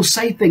the Lord will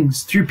say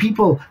things through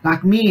people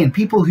like me and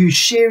people who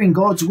share in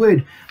God's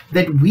word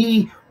that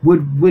we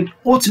would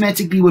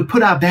automatically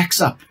put our backs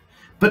up.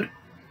 But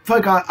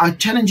folk, I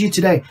challenge you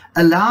today,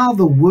 allow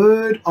the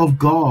word of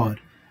God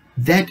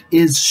that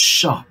is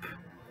sharp,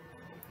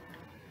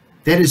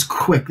 that is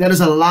quick, that is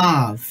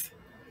alive,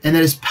 and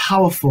that is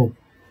powerful.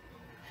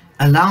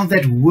 Allow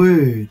that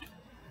word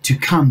to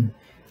come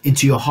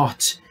into your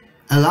heart.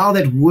 Allow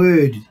that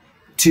word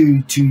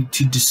to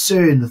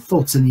discern the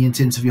thoughts and the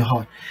intents of your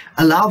heart.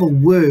 Allow the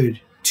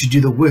word to do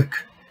the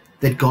work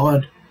that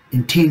God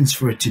intends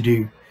for it to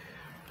do.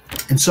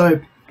 And so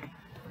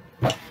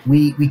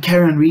we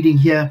carry on reading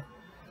here.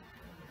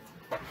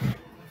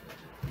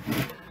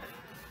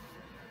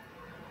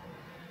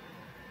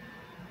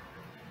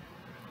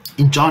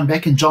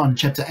 Back in John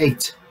chapter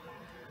 8,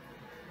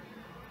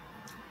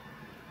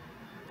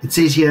 it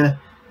says here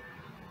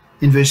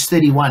in verse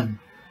 31,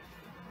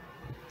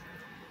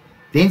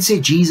 then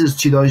said Jesus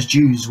to those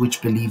Jews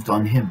which believed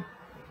on him,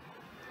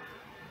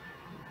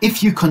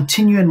 if you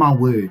continue in my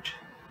word,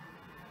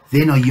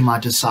 then are you my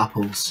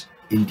disciples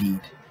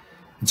indeed.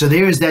 And so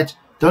there is that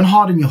Don't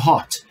harden your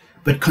heart,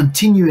 but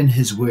continue in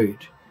his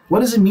word. What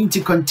does it mean to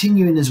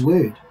continue in his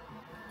word?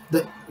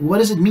 What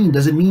does it mean?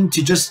 Does it mean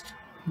to just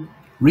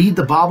read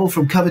the Bible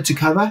from cover to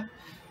cover?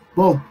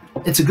 Well,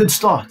 it's a good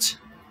start.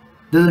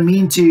 Does it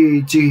mean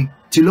to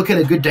look at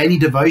a good daily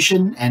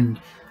devotion and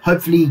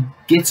hopefully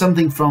get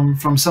something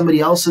from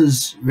somebody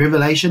else's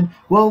revelation?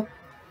 Well,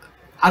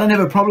 I don't have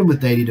a problem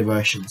with daily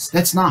devotions.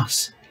 That's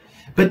nice.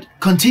 But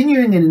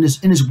continuing in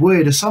his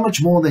word is so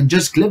much more than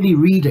just glibly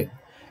reading.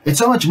 It's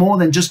so much more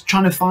than just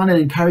trying to find an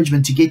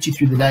encouragement to get you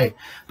through the day.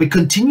 But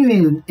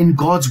continuing in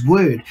God's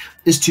word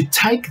is to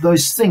take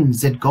those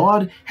things that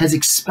God has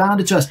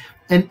expounded to us.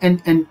 And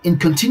in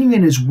continuing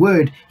in his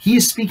word, he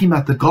is speaking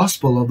about the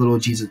gospel of the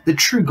Lord Jesus, the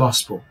true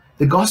gospel.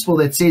 The gospel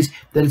that says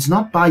that it's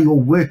not by your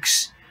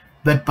works,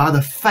 but by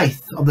the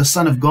faith of the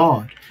Son of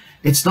God.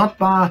 It's not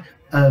by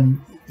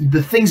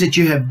the things that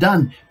you have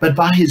done, but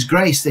by his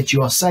grace that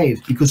you are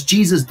saved, because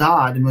Jesus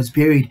died and was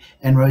buried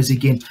and rose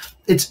again.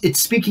 It's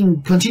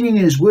speaking, continuing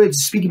in his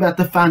words, speaking about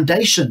the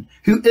foundation,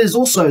 who is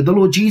also the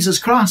Lord Jesus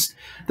Christ,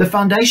 the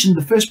foundation,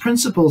 the first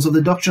principles of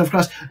the doctrine of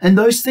Christ, and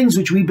those things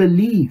which we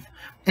believe.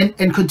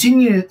 And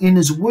continuing in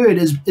his word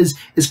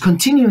is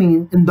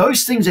continuing in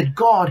those things that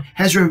God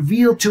has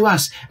revealed to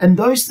us, and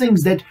those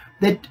things that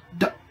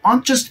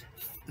aren't just,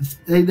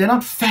 they're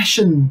not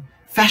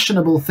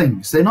fashionable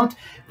things. They're not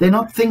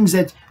things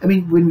that, I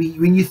mean,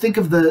 when you think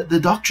of the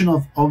doctrine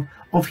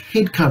of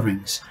head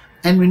coverings,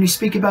 and when we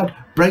speak about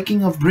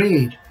breaking of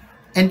bread,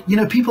 and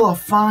people are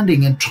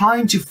finding and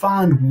trying to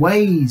find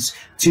ways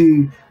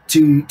to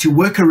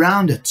work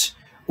around it,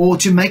 or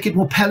to make it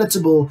more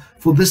palatable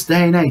for this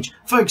day and age.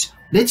 Folks,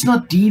 let's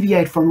not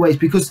deviate from ways,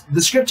 because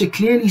the scripture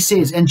clearly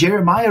says, and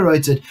Jeremiah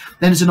wrote it,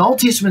 and it's an Old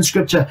Testament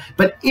scripture,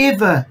 but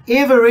ever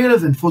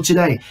relevant for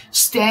today.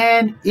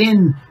 Stand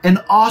in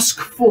and ask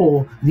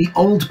for the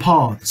old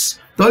paths,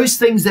 those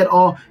things that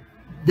are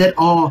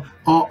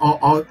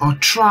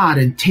tried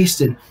and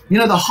tested.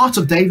 The heart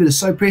of David is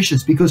so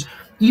precious, because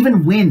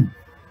even when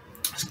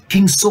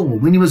King Saul,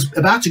 when he was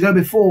about to go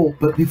before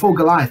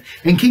Goliath,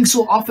 and King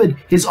Saul offered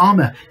his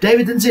armor,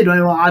 David didn't say,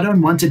 well, I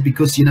don't want it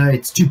because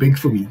it's too big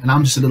for me and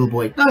I'm just a little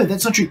boy. No,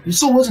 that's not true.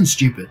 Saul wasn't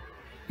stupid.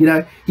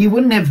 He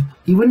wouldn't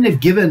have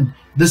given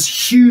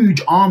this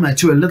huge armor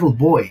to a little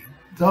boy.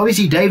 So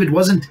obviously David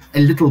wasn't a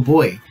little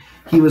boy.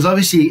 He was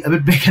obviously a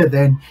bit bigger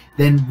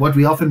than what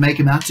we often make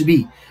him out to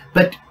be.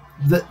 But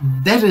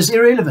that is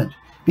irrelevant,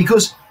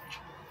 because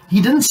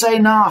he didn't say,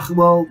 nah,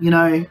 well,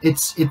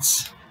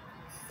 it's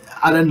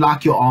I don't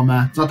like your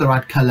armor. It's not the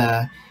right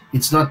color.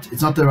 It's not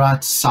the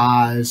right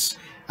size.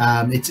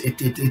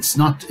 It's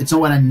not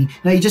what I need.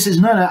 No, he just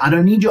says, no, I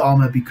don't need your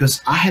armor because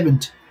I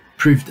haven't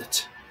proved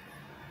it.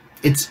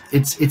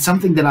 It's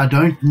something that I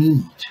don't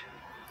need.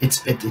 It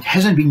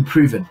hasn't been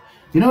proven.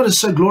 You know what is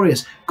so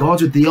glorious?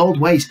 God's with the old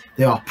ways,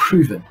 they are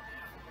proven,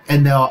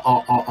 and they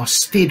are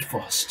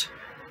steadfast.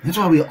 That's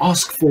why we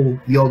ask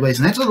for the old ways.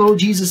 And that's what the Lord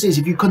Jesus says.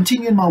 If you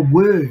continue in my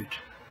word,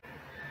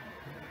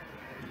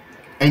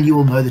 and you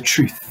will know the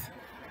truth.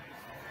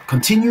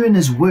 Continue in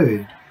his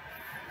word,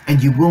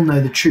 and you will know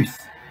the truth,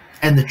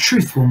 and the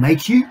truth will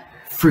make you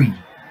free.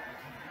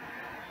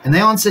 And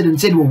they answered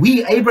and said, well,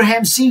 we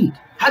Abraham's seed.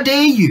 How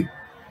dare you?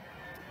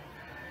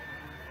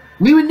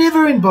 We were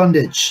never in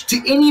bondage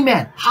to any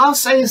man. How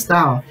sayest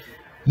thou,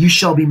 you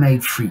shall be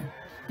made free?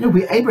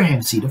 We're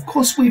Abraham's seed. Of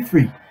course we're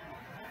free.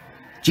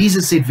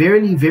 Jesus said,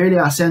 verily, verily,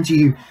 I say unto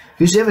you,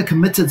 whosoever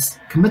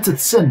committeth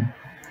sin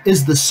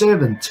is the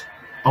servant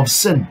of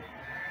sin.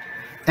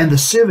 And the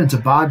servant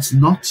abides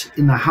not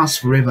in the house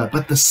forever,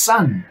 but the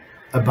Son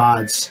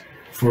abides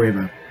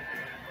forever.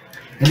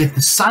 And if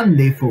the Son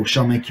therefore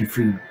shall make you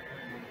free,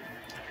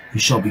 you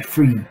shall be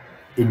free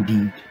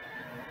indeed.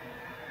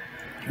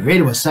 The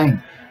reader was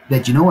saying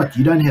that, you know what,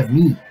 you don't have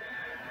me.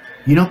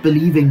 You're not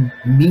believing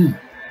me,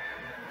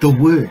 the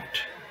Word,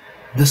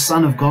 the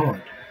Son of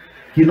God.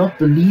 You're not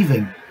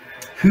believing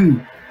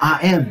who I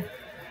am.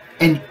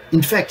 And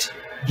in fact,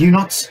 you're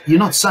not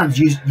sons,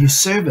 you're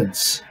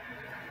servants.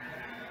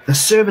 The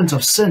servant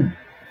of sin.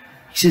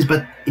 He says,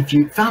 but if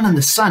you found in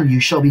the Son, you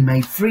shall be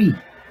made free.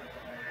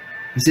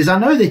 He says, I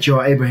know that you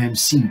are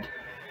Abraham's seed,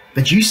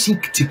 but you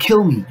seek to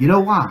kill me. You know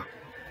why?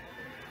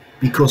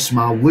 Because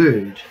my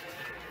word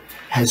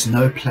has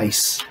no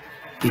place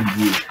in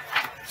you.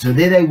 So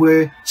there they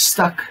were,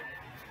 stuck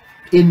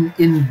in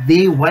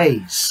their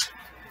ways.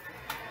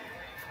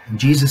 And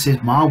Jesus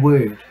says, my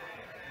word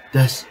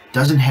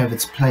doesn't have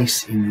its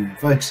place in you.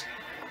 Folks,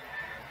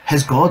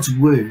 has God's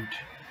word,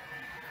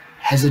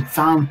 has it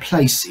found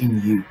place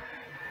in you?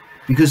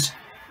 Because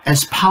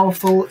as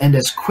powerful and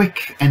as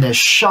quick and as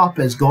sharp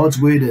as God's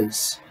word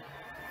is,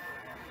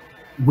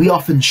 we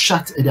often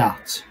shut it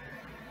out.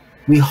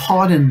 We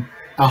harden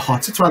our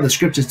hearts. That's why the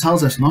scripture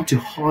tells us not to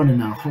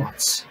harden our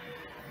hearts.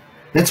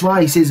 That's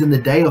why he says in the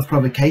day of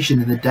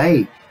provocation, in the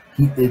day,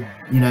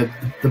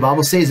 the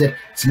Bible says that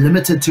it's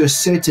limited to a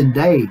certain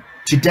day.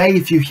 Today,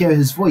 if you hear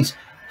his voice,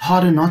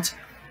 harden not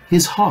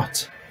his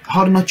heart.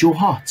 Harden not your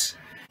hearts.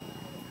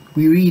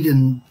 We read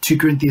in 2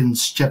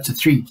 Corinthians chapter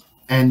 3,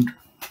 and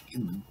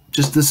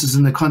just this is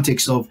in the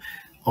context of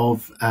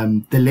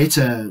the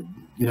letter,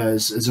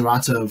 as a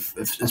writer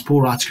as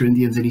Paul writes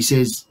Corinthians, and he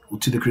says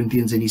to the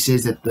Corinthians, and he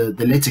says that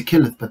the letter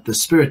killeth, but the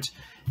Spirit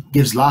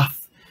gives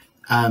life.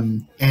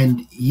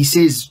 And he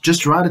says,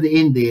 just right at the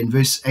end there in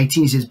verse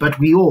 18, he says, but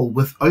we all,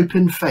 with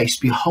open face,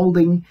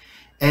 beholding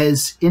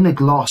as in a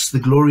glass the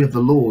glory of the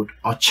Lord,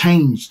 are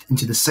changed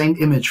into the same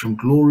image from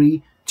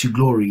glory to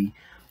glory,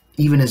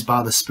 even as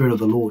by the Spirit of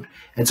the Lord.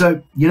 And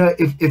so,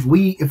 if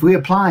we're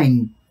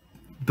applying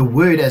the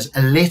word as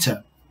a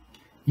letter,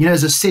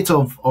 as a set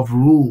of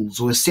rules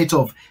or a set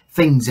of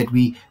things that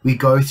we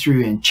go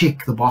through and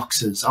check the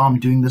boxes. Oh, I'm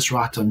doing this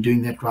right, I'm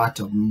doing that right.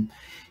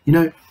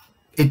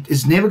 It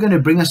is never going to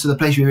bring us to the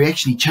place where we're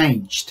actually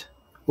changed.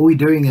 All we're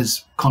doing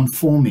is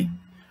conforming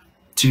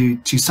to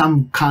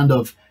some kind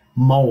of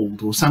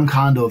mold or some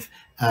kind of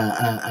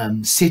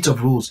set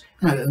of rules.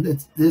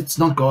 It's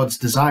not God's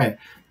desire.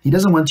 He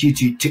doesn't want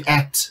you to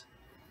act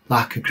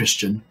like a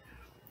Christian.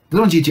 He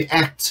doesn't want you to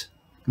act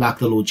like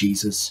the Lord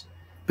Jesus,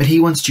 but he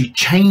wants to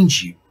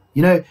change you.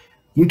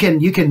 You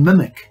can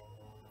mimic,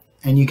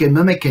 and you can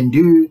mimic and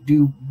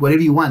do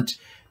whatever you want,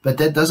 but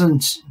that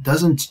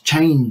doesn't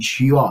change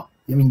who you are.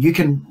 I mean, you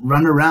can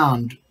run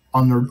around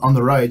on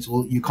the roads.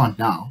 Well, you can't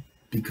now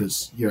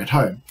because you're at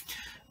home,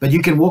 but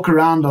you can walk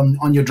around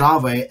on your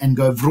driveway and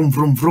go vroom,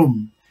 vroom,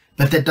 vroom.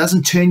 But that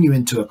doesn't turn you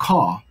into a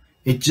car.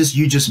 You're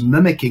just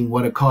mimicking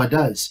what a car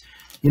does.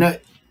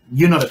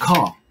 You're not a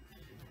car.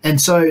 And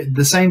so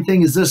the same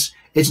thing is this.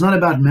 It's not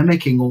about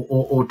mimicking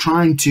or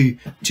trying to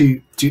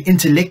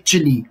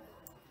intellectually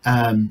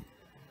find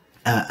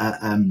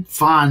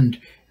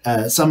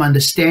some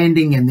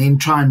understanding and then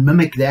try and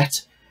mimic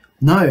that.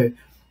 No,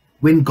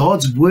 when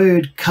God's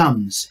word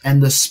comes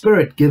and the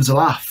Spirit gives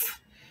life,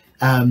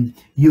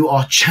 you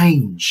are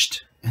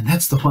changed. And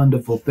that's the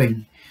wonderful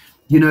thing.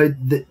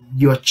 That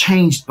you are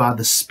changed by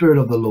the Spirit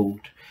of the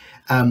Lord.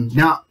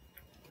 Now,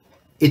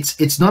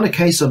 it's not a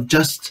case of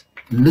just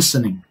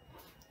listening,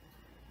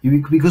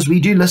 because we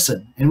do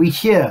listen and we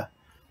hear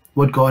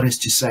what God has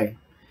to say.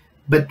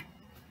 But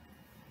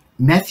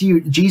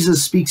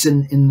Jesus speaks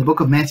in the book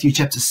of Matthew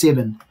chapter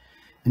 7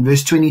 in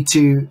verse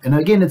 22, and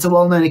again, it's a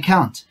well-known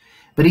account.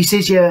 But he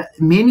says here,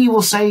 many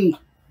will say,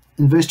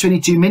 in verse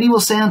 22, many will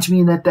say unto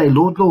me in that day,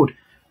 Lord, Lord,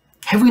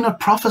 have we not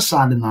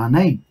prophesied in thy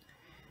name?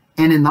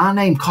 And in thy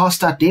name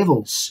cast out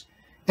devils?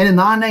 And in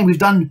thy name we've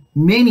done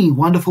many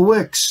wonderful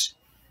works.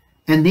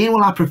 And then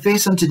will I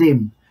profess unto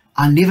them,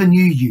 I never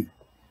knew you.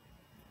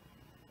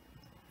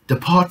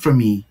 Depart from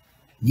me,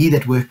 ye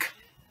that work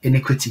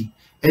iniquity.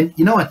 And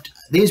you know what?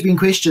 There's been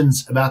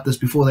questions about this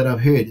before that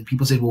I've heard.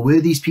 People said, well,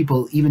 were these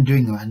people even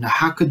doing that? And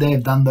how could they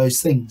have done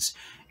those things?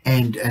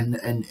 And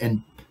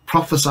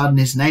prophesied in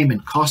his name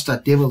and cast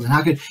out devils? And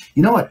how could,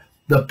 you know what?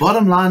 The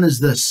bottom line is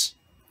this.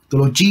 The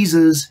Lord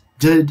Jesus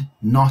did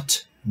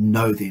not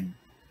know them.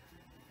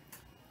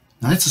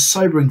 Now that's a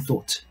sobering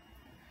thought.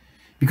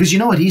 Because you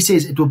know what? He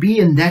says it will be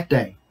in that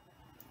day.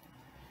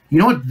 You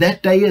know what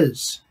that day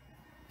is?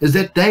 Is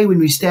that day when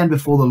we stand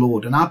before the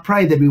Lord. And I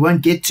pray that we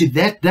won't get to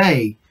that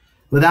day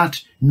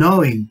without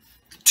knowing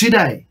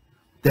today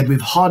that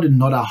we've hardened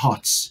not our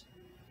hearts.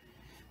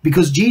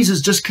 Because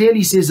Jesus just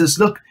clearly says this,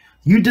 look,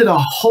 you did a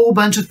whole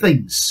bunch of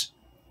things.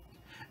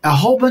 A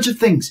whole bunch of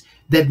things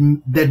that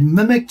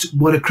mimicked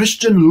what a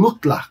Christian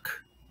looked like.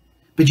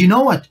 But you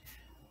know what?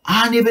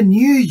 I never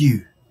knew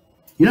you.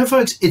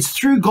 Folks, it's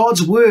through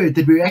God's word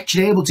that we're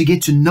actually able to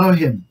get to know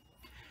him.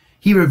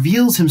 He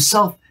reveals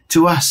himself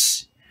to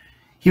us.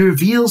 He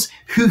reveals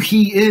who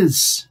he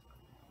is.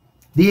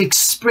 The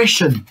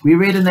expression we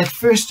read in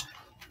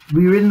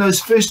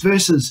those first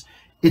verses,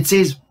 it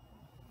says,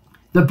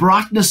 the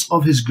brightness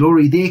of his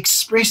glory, the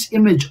express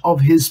image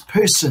of his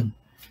person,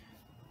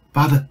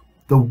 by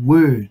the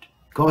word,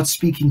 God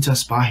speaking to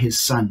us by his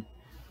Son.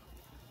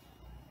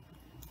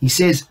 He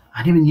says,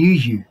 I never knew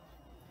you.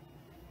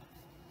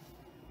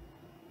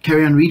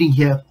 Carry on reading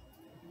here.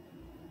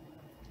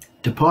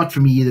 Depart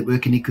from me, ye that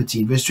work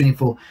iniquity. In verse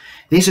 24,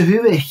 therefore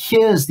whoever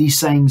hears these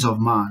sayings of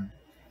mine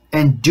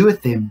and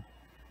doeth them,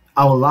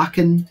 I will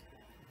liken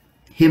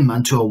him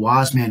unto a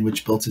wise man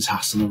which built his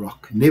house on the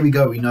rock. And there we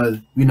go. We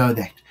know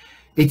that.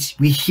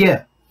 We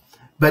hear.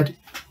 But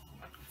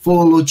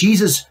for Lord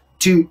Jesus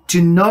to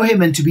know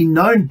him and to be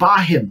known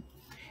by him,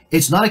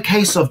 it's not a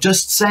case of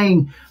just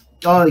saying,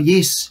 oh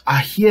yes, I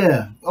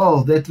hear.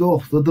 Oh, that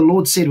Lord, what the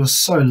Lord said was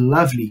so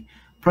lovely.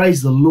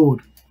 Praise the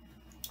Lord.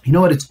 You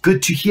know what? It's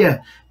good to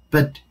hear,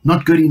 but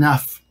not good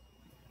enough.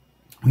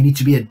 We need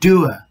to be a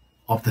doer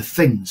of the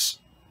things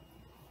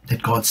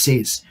that God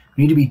says.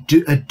 We need to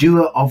be a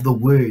doer of the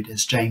word,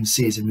 as James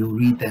says, and we'll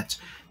read that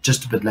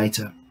just a bit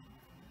later.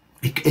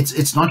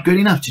 It's not good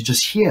enough to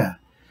just hear,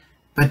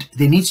 but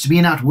there needs to be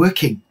an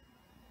outworking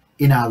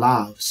in our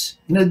lives.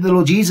 The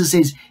Lord Jesus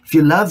says, if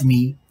you love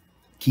me,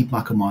 keep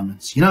my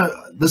commandments.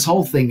 This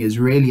whole thing is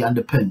really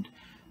underpinned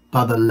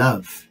by the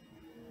love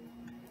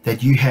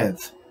that you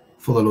have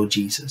for the Lord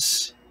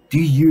Jesus. Do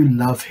you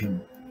love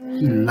him?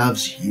 He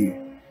loves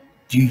you.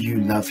 Do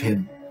you love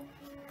him?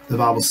 The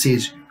Bible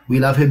says we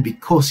love him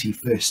because he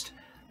first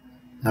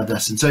loved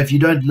us. And so if you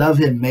don't love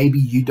him, maybe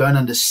you don't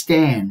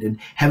understand and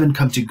haven't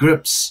come to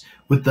grips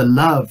with the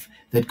love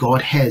that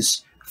God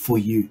has for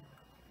you.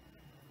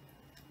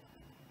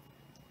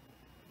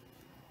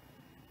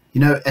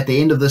 You know, at the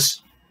end of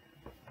this,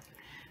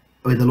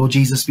 where the Lord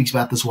Jesus speaks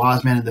about this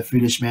wise man and the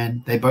foolish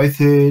man, they both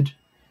heard,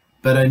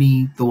 but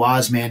only the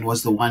wise man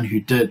was the one who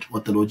did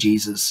what the Lord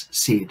Jesus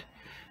said.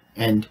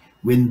 And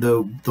when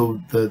the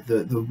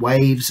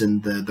waves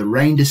and the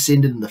rain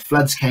descended and the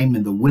floods came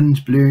and the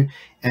wind blew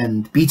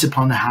and beat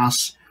upon the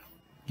house,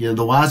 you know,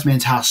 the wise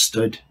man's house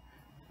stood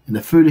and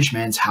the foolish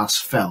man's house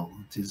fell.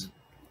 It says,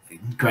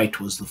 great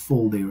was the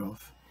fall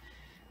thereof.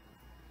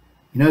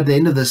 You know, at the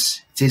end of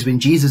this, it says, when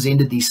Jesus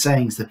ended these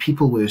sayings, the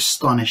people were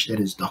astonished at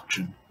his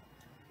doctrine,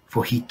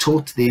 for he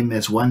taught them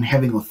as one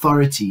having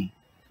authority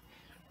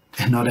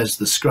and not as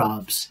the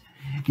scribes.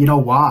 You know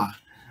why?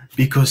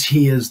 Because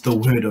he is the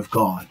word of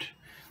God.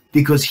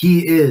 Because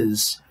he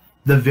is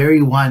the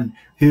very one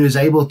who is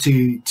able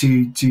to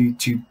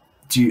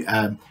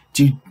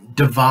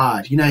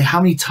divide. You know,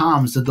 how many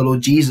times did the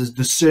Lord Jesus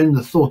discern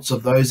the thoughts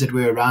of those that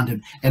were around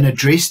him and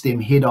address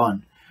them head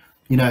on?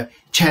 You know,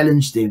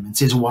 challenge them and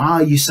says, why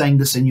are you saying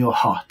this in your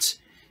heart?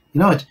 You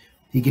know what?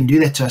 He can do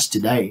that to us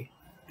today,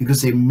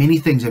 because there are many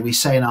things that we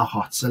say in our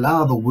hearts.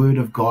 Allow the word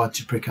of God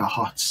to prick our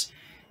hearts,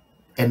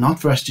 and not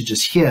for us to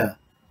just hear,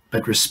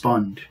 but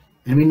respond.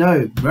 And we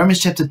know Romans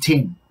chapter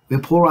 10,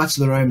 where Paul writes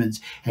to the Romans,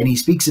 and he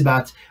speaks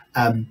about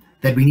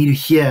that we need to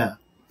hear.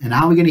 And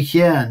how are we going to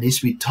hear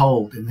unless we're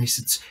told,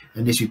 unless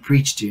we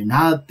preach to? And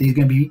how there's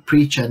going to be a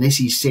preacher unless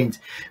he's sent.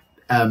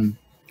 And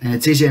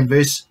it says here in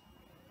verse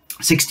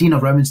 16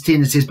 of Romans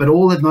 10, it says, but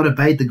all have not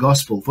obeyed the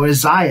gospel. For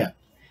Isaiah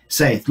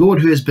saith, Lord,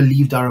 who has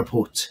believed our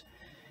report?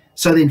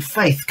 So then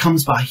faith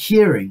comes by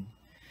hearing,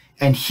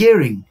 and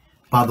hearing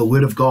by the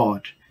word of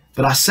God.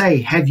 But I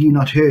say, have you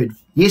not heard?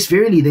 Yes,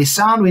 verily, their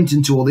sound went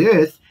into all the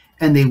earth,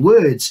 and their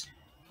words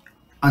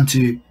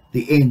unto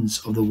the ends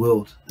of the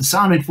world. The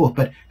sound went forth,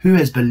 but who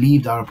has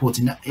believed our report?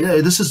 And, you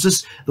know, this is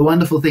just the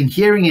wonderful thing,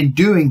 hearing and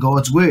doing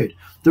God's word.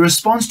 The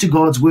response to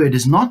God's word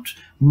is not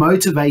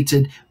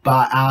motivated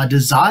by our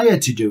desire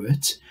to do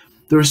it.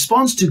 The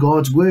response to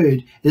God's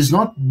word is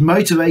not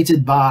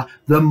motivated by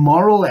the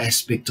moral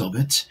aspect of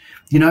it.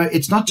 You know,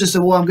 it's not just,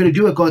 well, I'm going to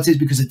do what God says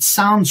because it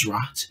sounds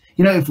right.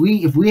 You know, if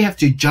we have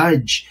to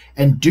judge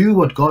and do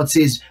what God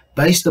says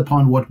based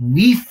upon what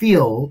we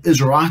feel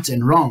is right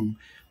and wrong,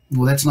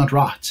 well, that's not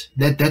right.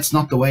 That's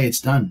not the way it's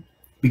done,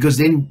 because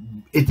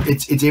then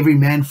it's every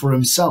man for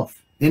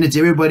himself. Then it's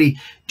everybody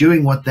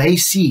doing what they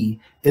see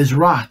is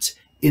right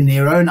in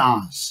their own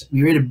eyes.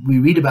 We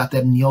read about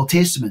that in the Old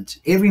Testament.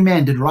 Every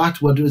man did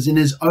right what was in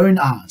his own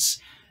eyes,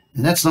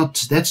 and that's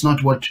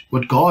not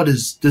what God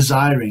is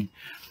desiring.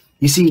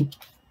 You see,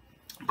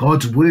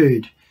 God's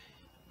word,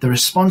 the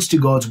response to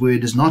God's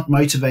word is not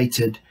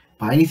motivated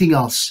by anything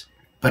else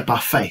but by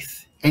faith.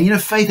 And you know,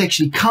 faith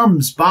actually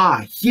comes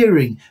by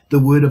hearing the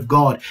word of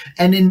God,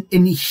 and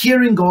in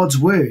hearing God's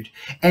word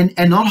and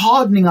not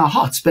hardening our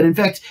hearts, but in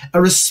fact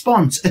a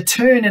response, a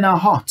turn in our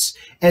hearts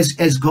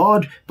as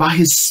God by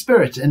his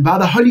Spirit and by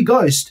the Holy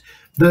Ghost,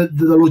 the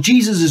Lord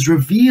Jesus is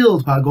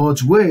revealed by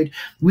God's word.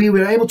 We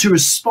were able to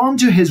respond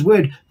to his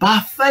word by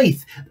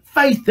faith.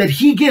 Faith that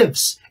he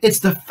gives. It's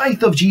the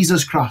faith of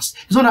Jesus Christ.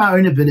 It's not our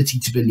own ability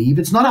to believe.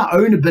 It's not our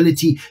own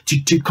ability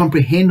to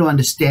comprehend or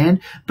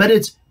understand, but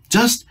it's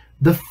just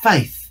the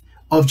faith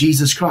of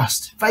Jesus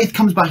Christ. Faith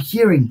comes by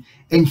hearing,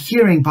 and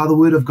hearing by the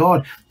word of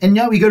God. And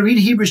now we go read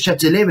Hebrews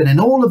chapter 11, and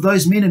all of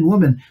those men and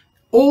women,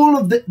 all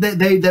of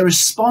they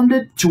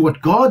responded to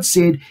what God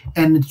said,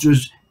 and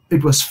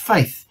it was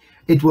faith.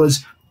 It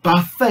was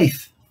by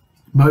faith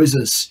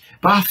Moses,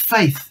 by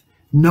faith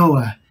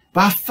Noah,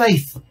 by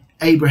faith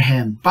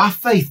Abraham, by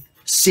faith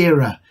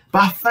Sarah,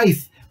 by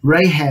faith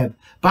Rahab,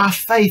 by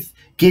faith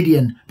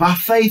Gideon, by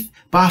faith.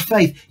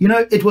 You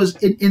know, it was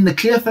in the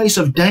clear face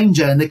of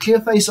danger, in the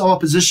clear face of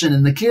opposition,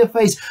 in the clear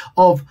face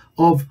of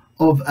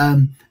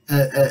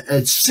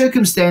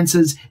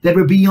circumstances that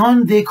were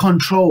beyond their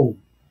control.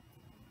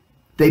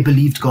 They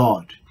believed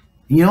God.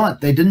 You know what?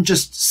 They didn't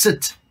just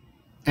sit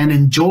and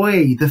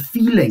enjoy the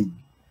feeling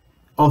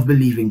of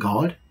believing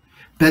God,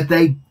 but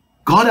they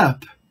got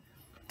up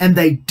and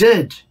they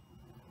did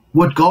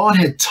what God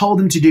had told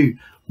them to do.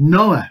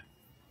 Noah,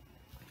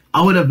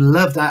 I would have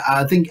loved,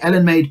 I think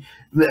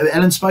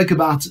Alan spoke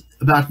about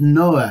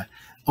Noah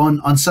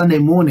on Sunday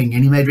morning,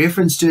 and he made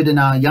reference to it in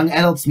our young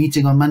adults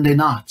meeting on Monday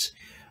night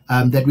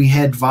that we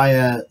had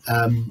via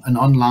an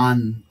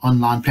online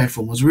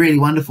platform. It was really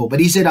wonderful. But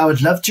he said, I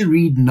would love to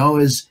read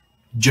Noah's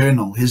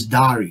journal, his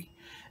diary.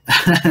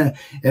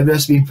 It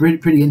must have been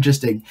pretty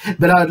interesting.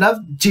 But I would love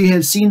to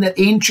have seen that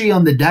entry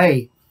on the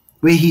day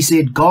where he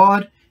said,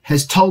 God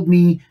has told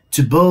me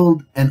to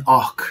build an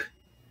ark.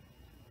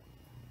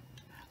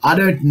 I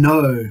don't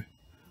know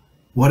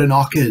what an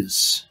ark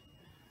is.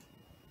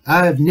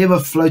 I have never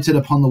floated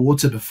upon the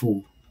water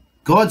before.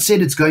 God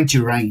said it's going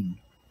to rain.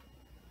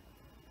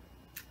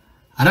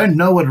 I don't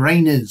know what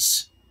rain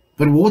is,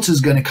 but water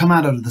is going to come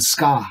out of the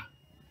sky.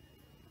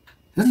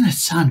 Doesn't that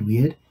sound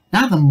weird?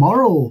 Now the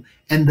moral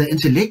and the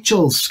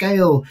intellectual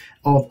scale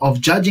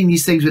of judging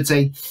these things would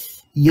say,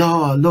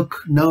 yeah,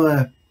 look,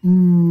 Noah,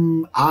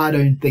 I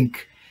don't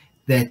think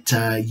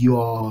that you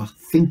are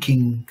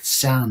thinking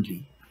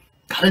soundly.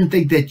 I don't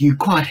think that you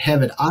quite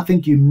have it. I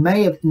think you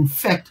may have, in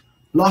fact,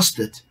 lost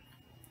it.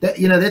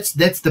 That's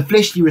the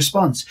fleshly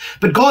response.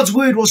 But God's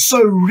word was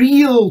so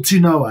real to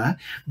Noah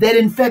that,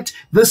 in fact,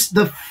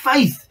 the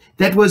faith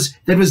that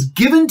was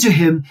given to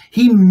him,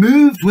 he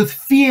moved with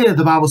fear,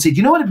 the Bible said.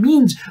 You know what it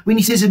means when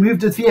he says he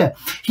moved with fear?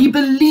 He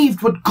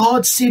believed what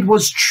God said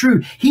was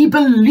true. He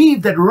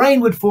believed that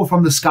rain would fall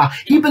from the sky.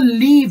 He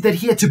believed that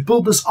he had to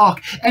build this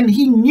ark. And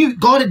he knew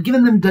God had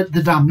given him the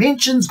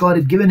dimensions. God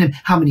had given him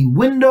how many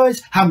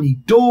windows, how many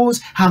doors,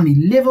 how many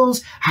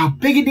levels, how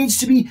big it needs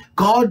to be.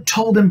 God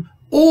told him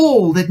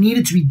all that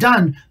needed to be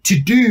done to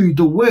do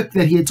the work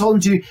that he had told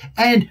him to.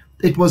 And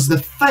it was the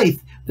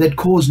faith that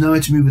caused Noah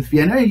to move with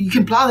fear. Now, you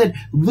can apply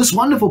this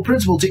wonderful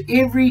principle to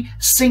every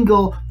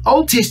single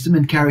Old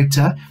Testament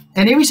character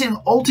and every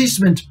single Old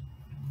Testament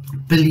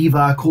believer,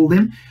 I call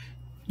them.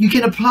 You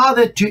can apply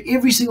that to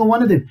every single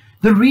one of them.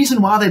 The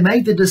reason why they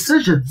made the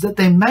decisions that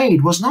they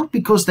made was not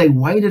because they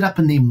weighed it up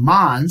in their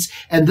minds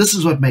and this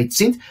is what made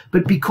sense,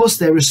 but because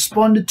they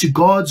responded to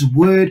God's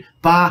word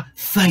by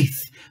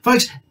faith.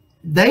 Folks,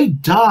 they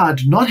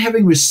died not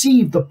having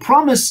received the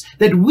promise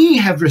that we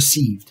have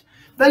received.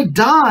 They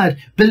died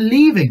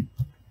believing.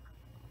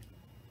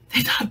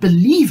 They died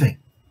believing.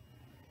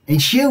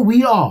 And here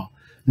we are,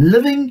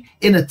 living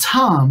in a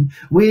time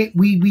where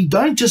we're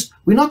not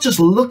just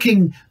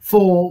looking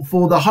for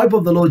the hope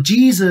of the Lord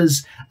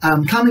Jesus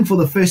coming for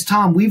the first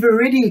time. We've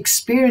already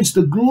experienced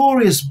the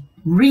glorious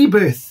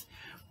rebirth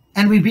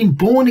and we've been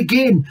born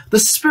again. The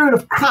Spirit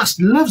of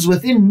Christ lives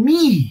within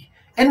me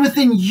and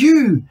within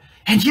you.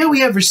 And here we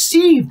have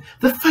received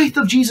the faith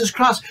of Jesus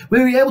Christ,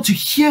 where we're able to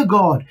hear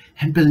God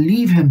and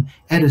believe him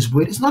at his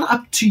word. It's not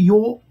up to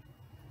your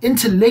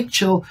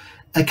intellectual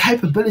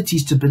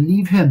capabilities to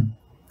believe him.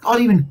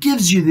 God even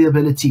gives you the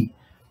ability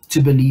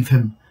to believe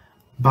him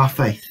by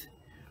faith.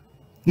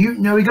 We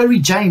go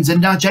read James,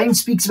 and now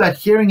James speaks about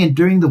hearing and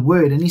doing the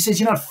word. And he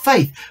says,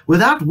 faith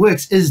without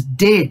works is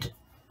dead.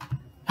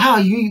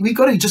 We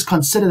got to just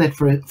consider that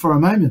for a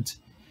moment.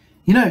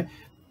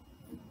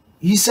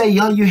 You say,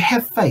 you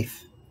have faith.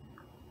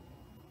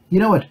 You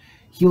know what?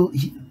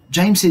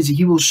 James says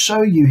he will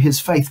show you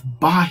his faith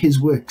by his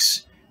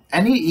works,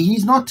 and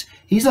he's not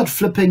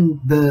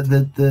flipping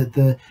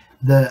the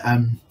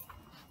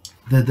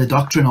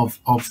doctrine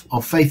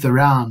of faith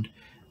around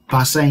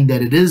by saying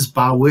that it is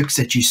by works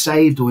that you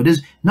saved, or it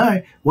is.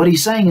 No, what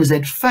he's saying is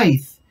that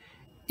faith,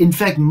 in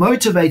fact,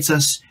 motivates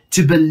us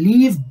to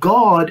believe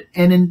God,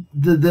 and in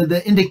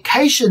the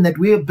indication that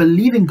we are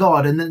believing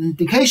God, and the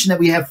indication that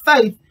we have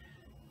faith,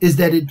 is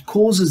that it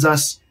causes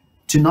us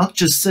to not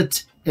just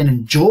sit and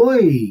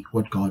enjoy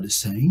what God is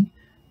saying,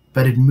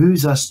 but it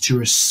moves us to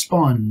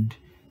respond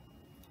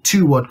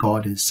to what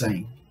God is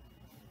saying.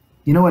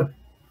 You know what?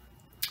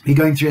 We're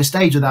going through a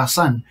stage with our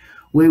son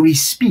where we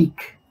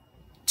speak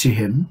to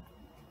him,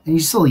 and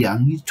he's still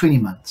young, he's 20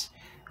 months.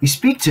 We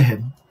speak to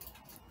him,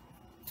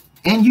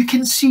 and you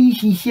can see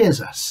he hears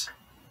us.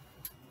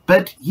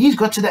 But he's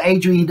got to the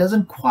age where he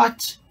doesn't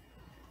quite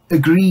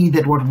agree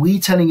that what we're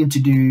telling him to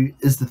do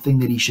is the thing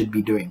that he should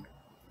be doing.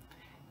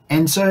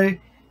 And so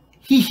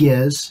he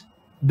hears,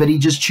 but he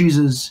just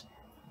chooses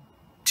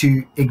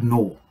to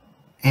ignore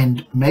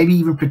and maybe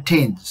even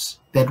pretends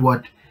that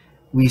what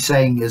we're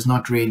saying is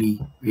not really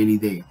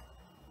there.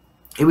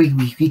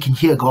 We can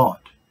hear God.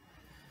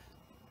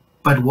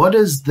 But what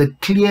is the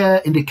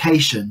clear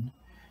indication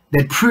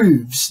that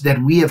proves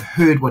that we have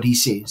heard what he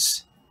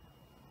says?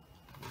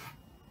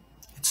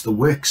 It's the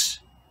works.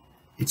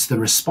 It's the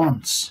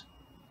response.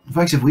 In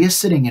fact, if we are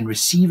sitting and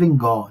receiving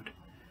God,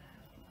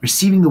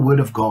 receiving the word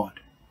of God,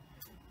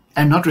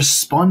 and not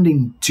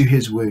responding to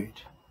his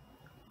word,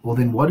 well,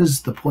 then what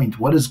is the point?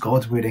 What is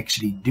God's word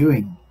actually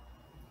doing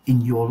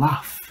in your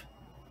life?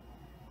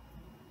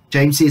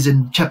 James says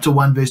in chapter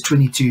 1, verse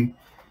 22,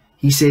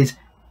 he says,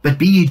 "But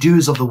be ye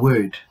doers of the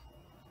word,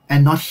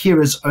 and not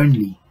hearers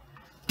only,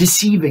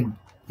 deceiving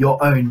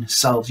your own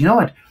selves." You know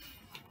what?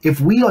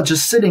 If we are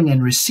just sitting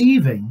and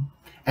receiving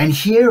and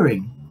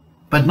hearing,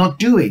 but not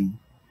doing,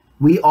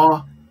 we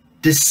are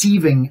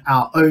deceiving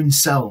our own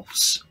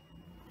selves.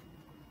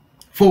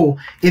 For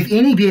if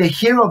any be a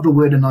hearer of the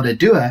word and not a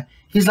doer,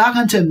 he is like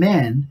unto a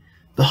man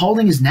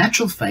beholding his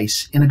natural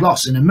face in a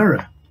glass, in a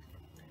mirror.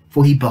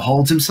 For he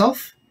beholds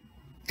himself,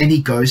 and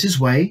he goes his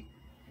way,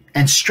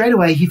 and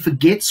straightway he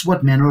forgets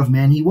what manner of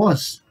man he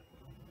was.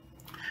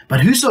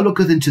 But whoso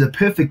looketh into the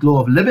perfect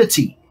law of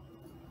liberty,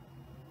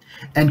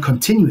 and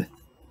continueth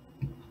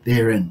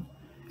therein.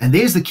 And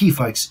there's the key,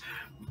 folks.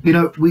 We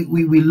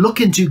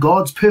look into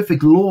God's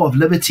perfect law of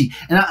liberty.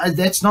 And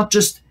that's not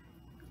just,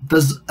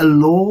 does a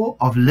law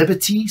of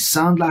liberty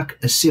sound like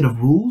a set of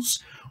rules?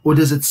 Or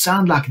does it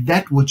sound like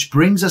that which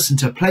brings us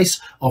into a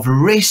place of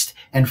rest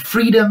and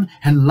freedom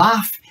and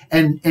life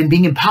and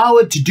being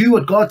empowered to do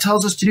what God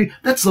tells us to do.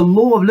 That's the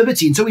law of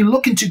liberty. And so we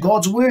look into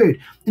God's word,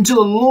 into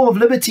the law of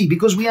liberty,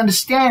 because we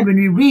understand when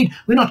we read,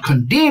 we're not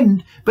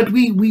condemned, but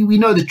we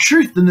know the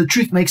truth, and the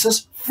truth makes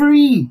us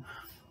free.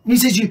 He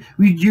says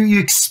you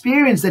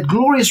experience that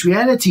glorious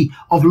reality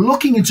of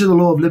looking into the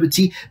law of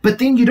liberty, but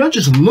then you don't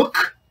just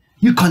look,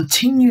 you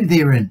continue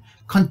therein.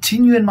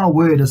 Continue in my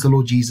word, as the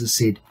Lord Jesus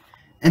said.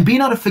 And be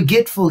not a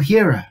forgetful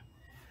hearer,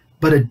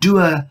 but a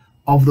doer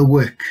of the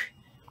work.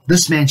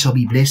 This man shall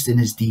be blessed in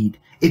his deed.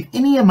 If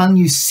any among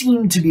you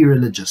seem to be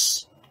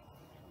religious,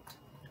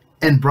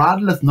 and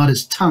bridleth not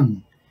his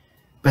tongue,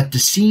 but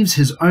deceives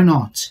his own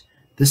heart,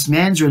 this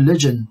man's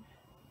religion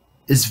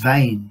is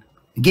vain.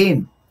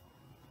 Again,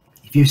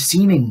 if you're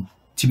seeming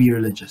to be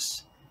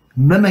religious,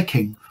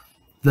 mimicking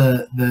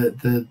the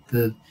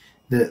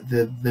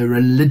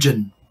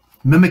religion,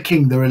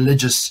 mimicking the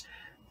religious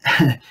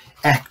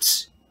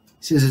acts,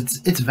 he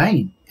says it's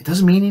vain. It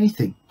doesn't mean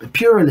anything, but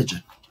pure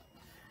religion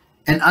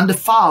and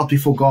undefiled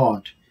before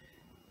God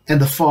and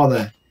the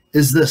Father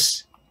is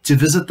this: to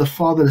visit the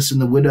fatherless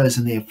and the widows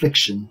in their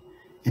affliction,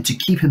 and to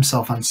keep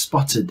himself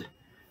unspotted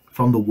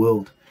from the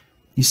world.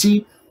 You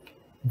see,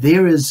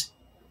 there is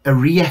a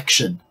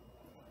reaction.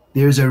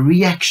 There is a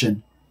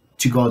reaction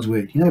to God's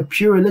word. You know,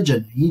 pure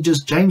religion,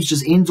 James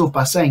just ends off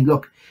by saying,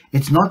 look,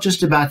 it's not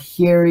just about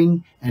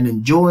hearing and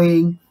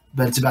enjoying,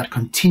 but it's about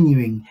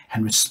continuing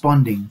and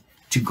responding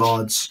to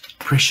God's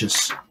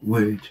precious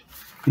word.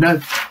 You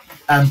know,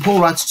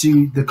 Paul writes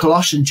to the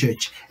Colossian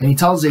church, and he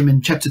tells them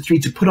in chapter 3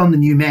 to put on the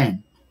new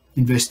man,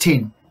 in verse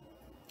 10,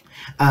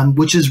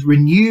 which is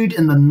renewed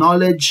in the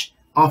knowledge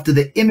after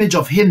the image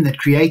of him that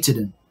created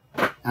him.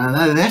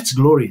 And that's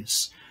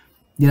glorious.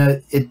 You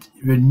know, it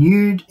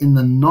renewed in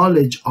the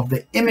knowledge of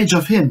the image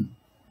of him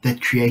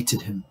that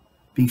created him,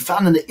 being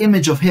found in the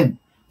image of him.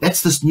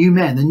 That's this new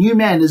man. The new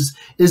man is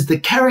the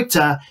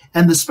character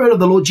and the spirit of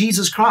the Lord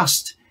Jesus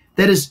Christ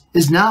that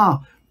is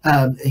now,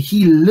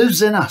 he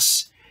lives in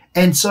us.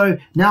 And so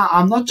now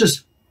I'm not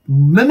just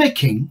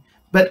mimicking,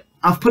 but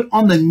I've put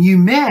on the new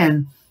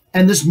man,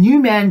 and this new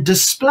man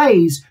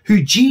displays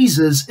who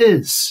Jesus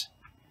is.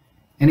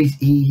 And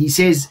he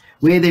says,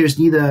 where there is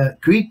neither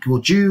Greek or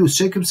Jew, or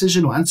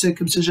circumcision or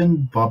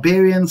uncircumcision,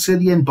 barbarian,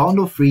 Scythian, bond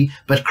or free,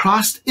 but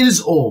Christ is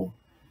all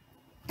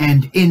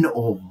and in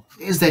all.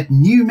 There's that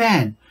new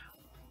man.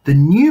 The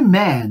new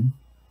man,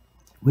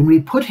 when we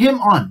put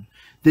him on,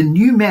 the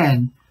new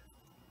man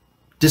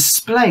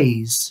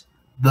displays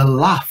the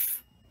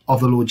life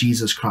of the Lord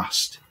Jesus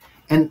Christ.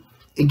 And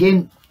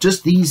again,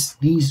 just these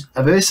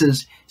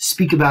verses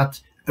speak about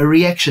a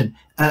reaction,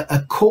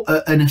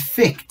 an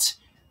effect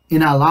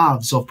in our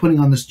lives of putting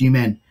on this new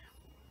man.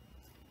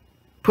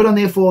 Put on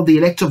therefore the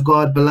elect of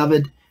God,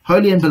 beloved,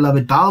 holy and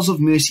beloved, bowels of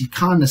mercy,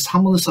 kindness,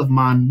 humbleness of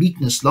mind,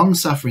 meekness,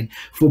 long-suffering,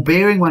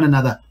 forbearing one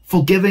another,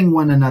 forgiving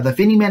one another. If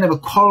any man have a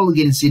quarrel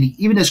against any,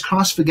 even as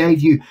Christ forgave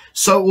you,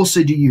 so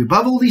also do you.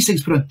 Above all these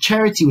things put on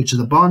charity, which is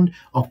the bond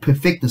of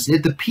perfectness.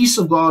 Let the peace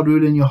of God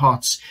rule in your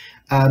hearts,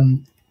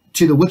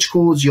 to the which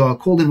cause you are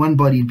called in one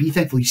body, and be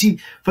thankful. You see,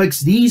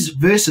 folks, these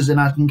verses, and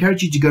I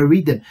encourage you to go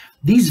read them,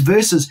 these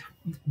verses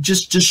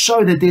just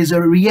show that there's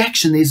a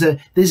reaction, there's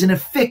an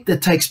effect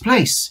that takes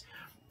place.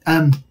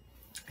 And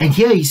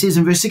here he says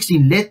in verse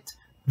 16, let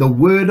the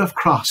word of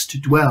Christ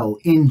dwell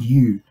in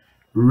you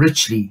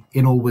richly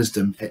in all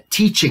wisdom,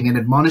 teaching and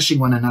admonishing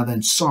one another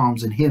in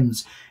psalms and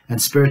hymns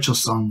and spiritual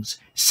songs,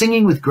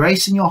 singing with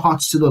grace in your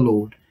hearts to the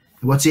Lord.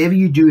 And whatsoever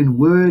you do in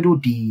word or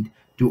deed,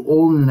 do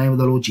all in the name of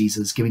the Lord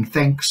Jesus, giving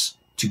thanks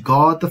to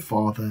God the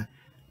Father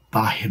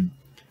by him.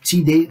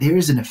 See, there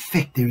is an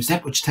effect. There is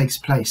that which takes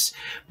place.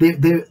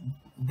 There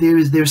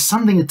is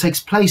something that takes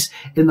place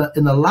in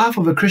the life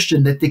of a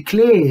Christian that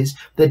declares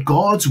that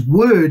God's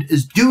word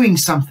is doing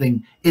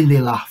something in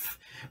their life.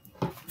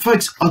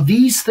 Folks, are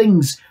these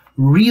things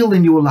real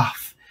in your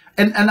life?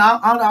 And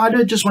I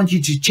don't just want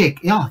you to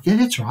check, yeah,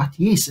 that's right,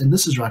 yes, and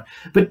this is right.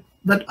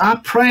 But I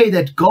pray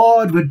that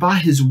God would, by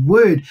his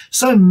word,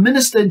 so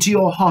minister into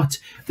your heart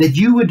that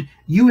you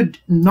would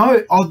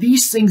know, are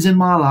these things in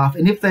my life?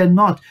 And if they're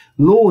not,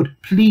 Lord,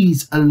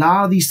 please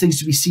allow these things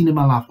to be seen in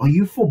my life. Are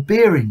you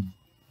forbearing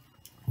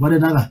one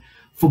another,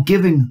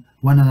 forgiving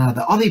one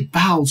another? Are there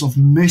bowels of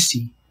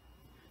mercy,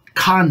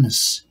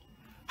 kindness,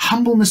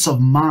 humbleness of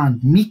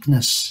mind,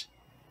 meekness,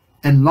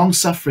 and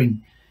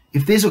long-suffering?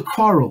 If there's a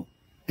quarrel,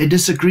 a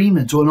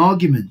disagreement, or an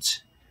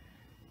argument,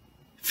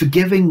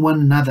 forgiving one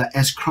another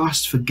as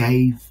Christ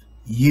forgave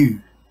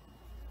you.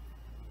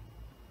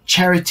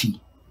 Charity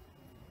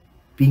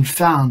being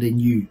found in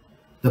you,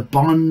 the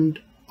bond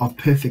of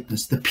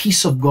perfectness, the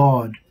peace of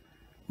God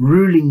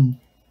ruling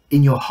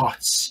in your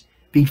hearts,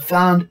 being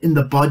found in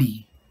the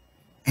body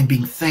and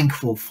being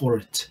thankful for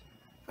it.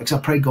 Because I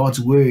pray God's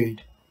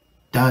word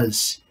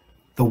does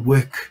the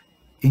work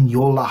in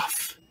your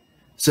life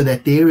so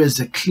that there is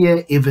a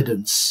clear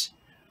evidence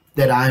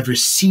that I have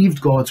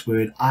received God's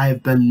word, I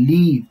have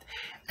believed,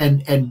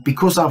 and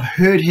because I've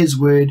heard his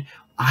word,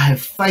 I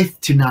have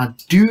faith to now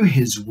do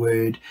his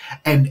word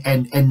and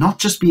not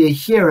just be a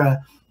hearer,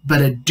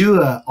 but a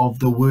doer of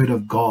the word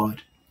of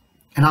God.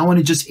 And I want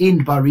to just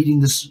end by reading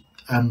this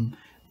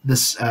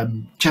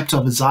chapter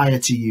of Isaiah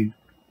to you.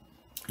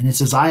 And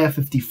it's Isaiah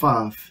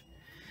 55.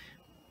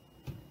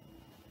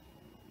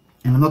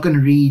 And I'm not going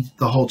to read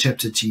the whole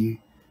chapter to you,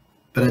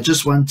 but I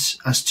just want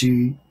us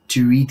to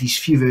read these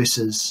few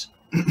verses.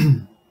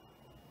 In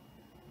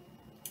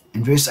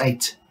verse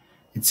 8,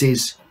 it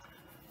says,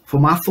 "For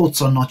my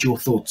thoughts are not your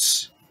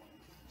thoughts,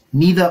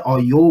 neither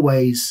are your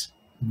ways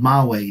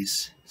my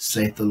ways,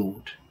 saith the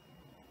Lord.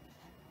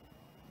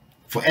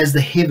 For as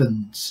the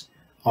heavens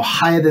are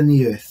higher than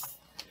the earth,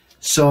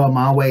 so are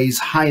my ways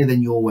higher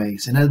than your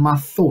ways, and as my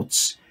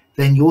thoughts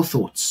than your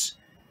thoughts.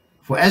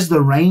 For as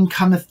the rain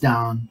cometh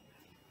down,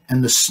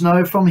 and the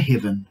snow from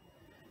heaven,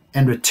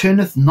 and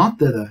returneth not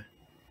thither,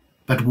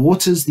 but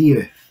waters the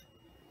earth,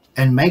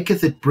 and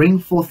maketh it bring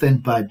forth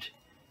and bud,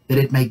 that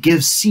it may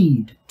give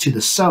seed to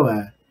the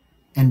sower,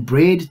 and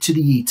bread to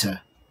the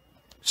eater,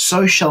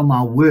 so shall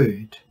my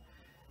word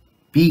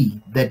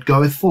be that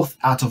goeth forth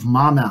out of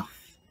my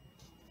mouth.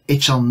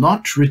 It shall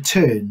not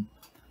return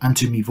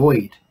unto me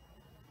void,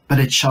 but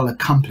it shall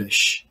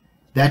accomplish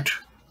that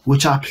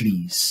which I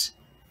please,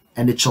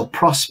 and it shall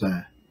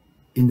prosper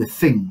in the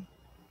thing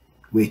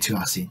whereto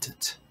I sent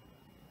it."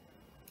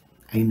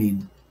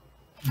 Amen.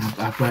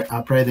 I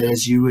pray that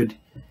as you would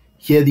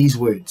hear these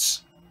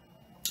words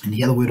and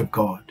hear the word of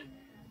God,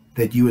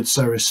 that you would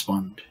so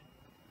respond.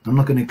 I'm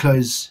not going to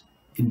close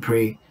in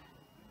prayer,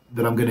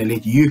 but I'm going to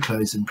let you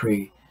close in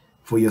prayer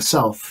for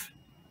yourself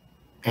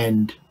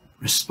and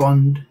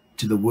respond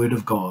to the word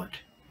of God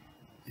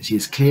as he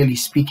is clearly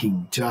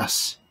speaking to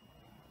us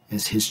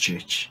as his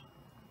church.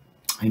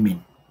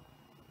 Amen.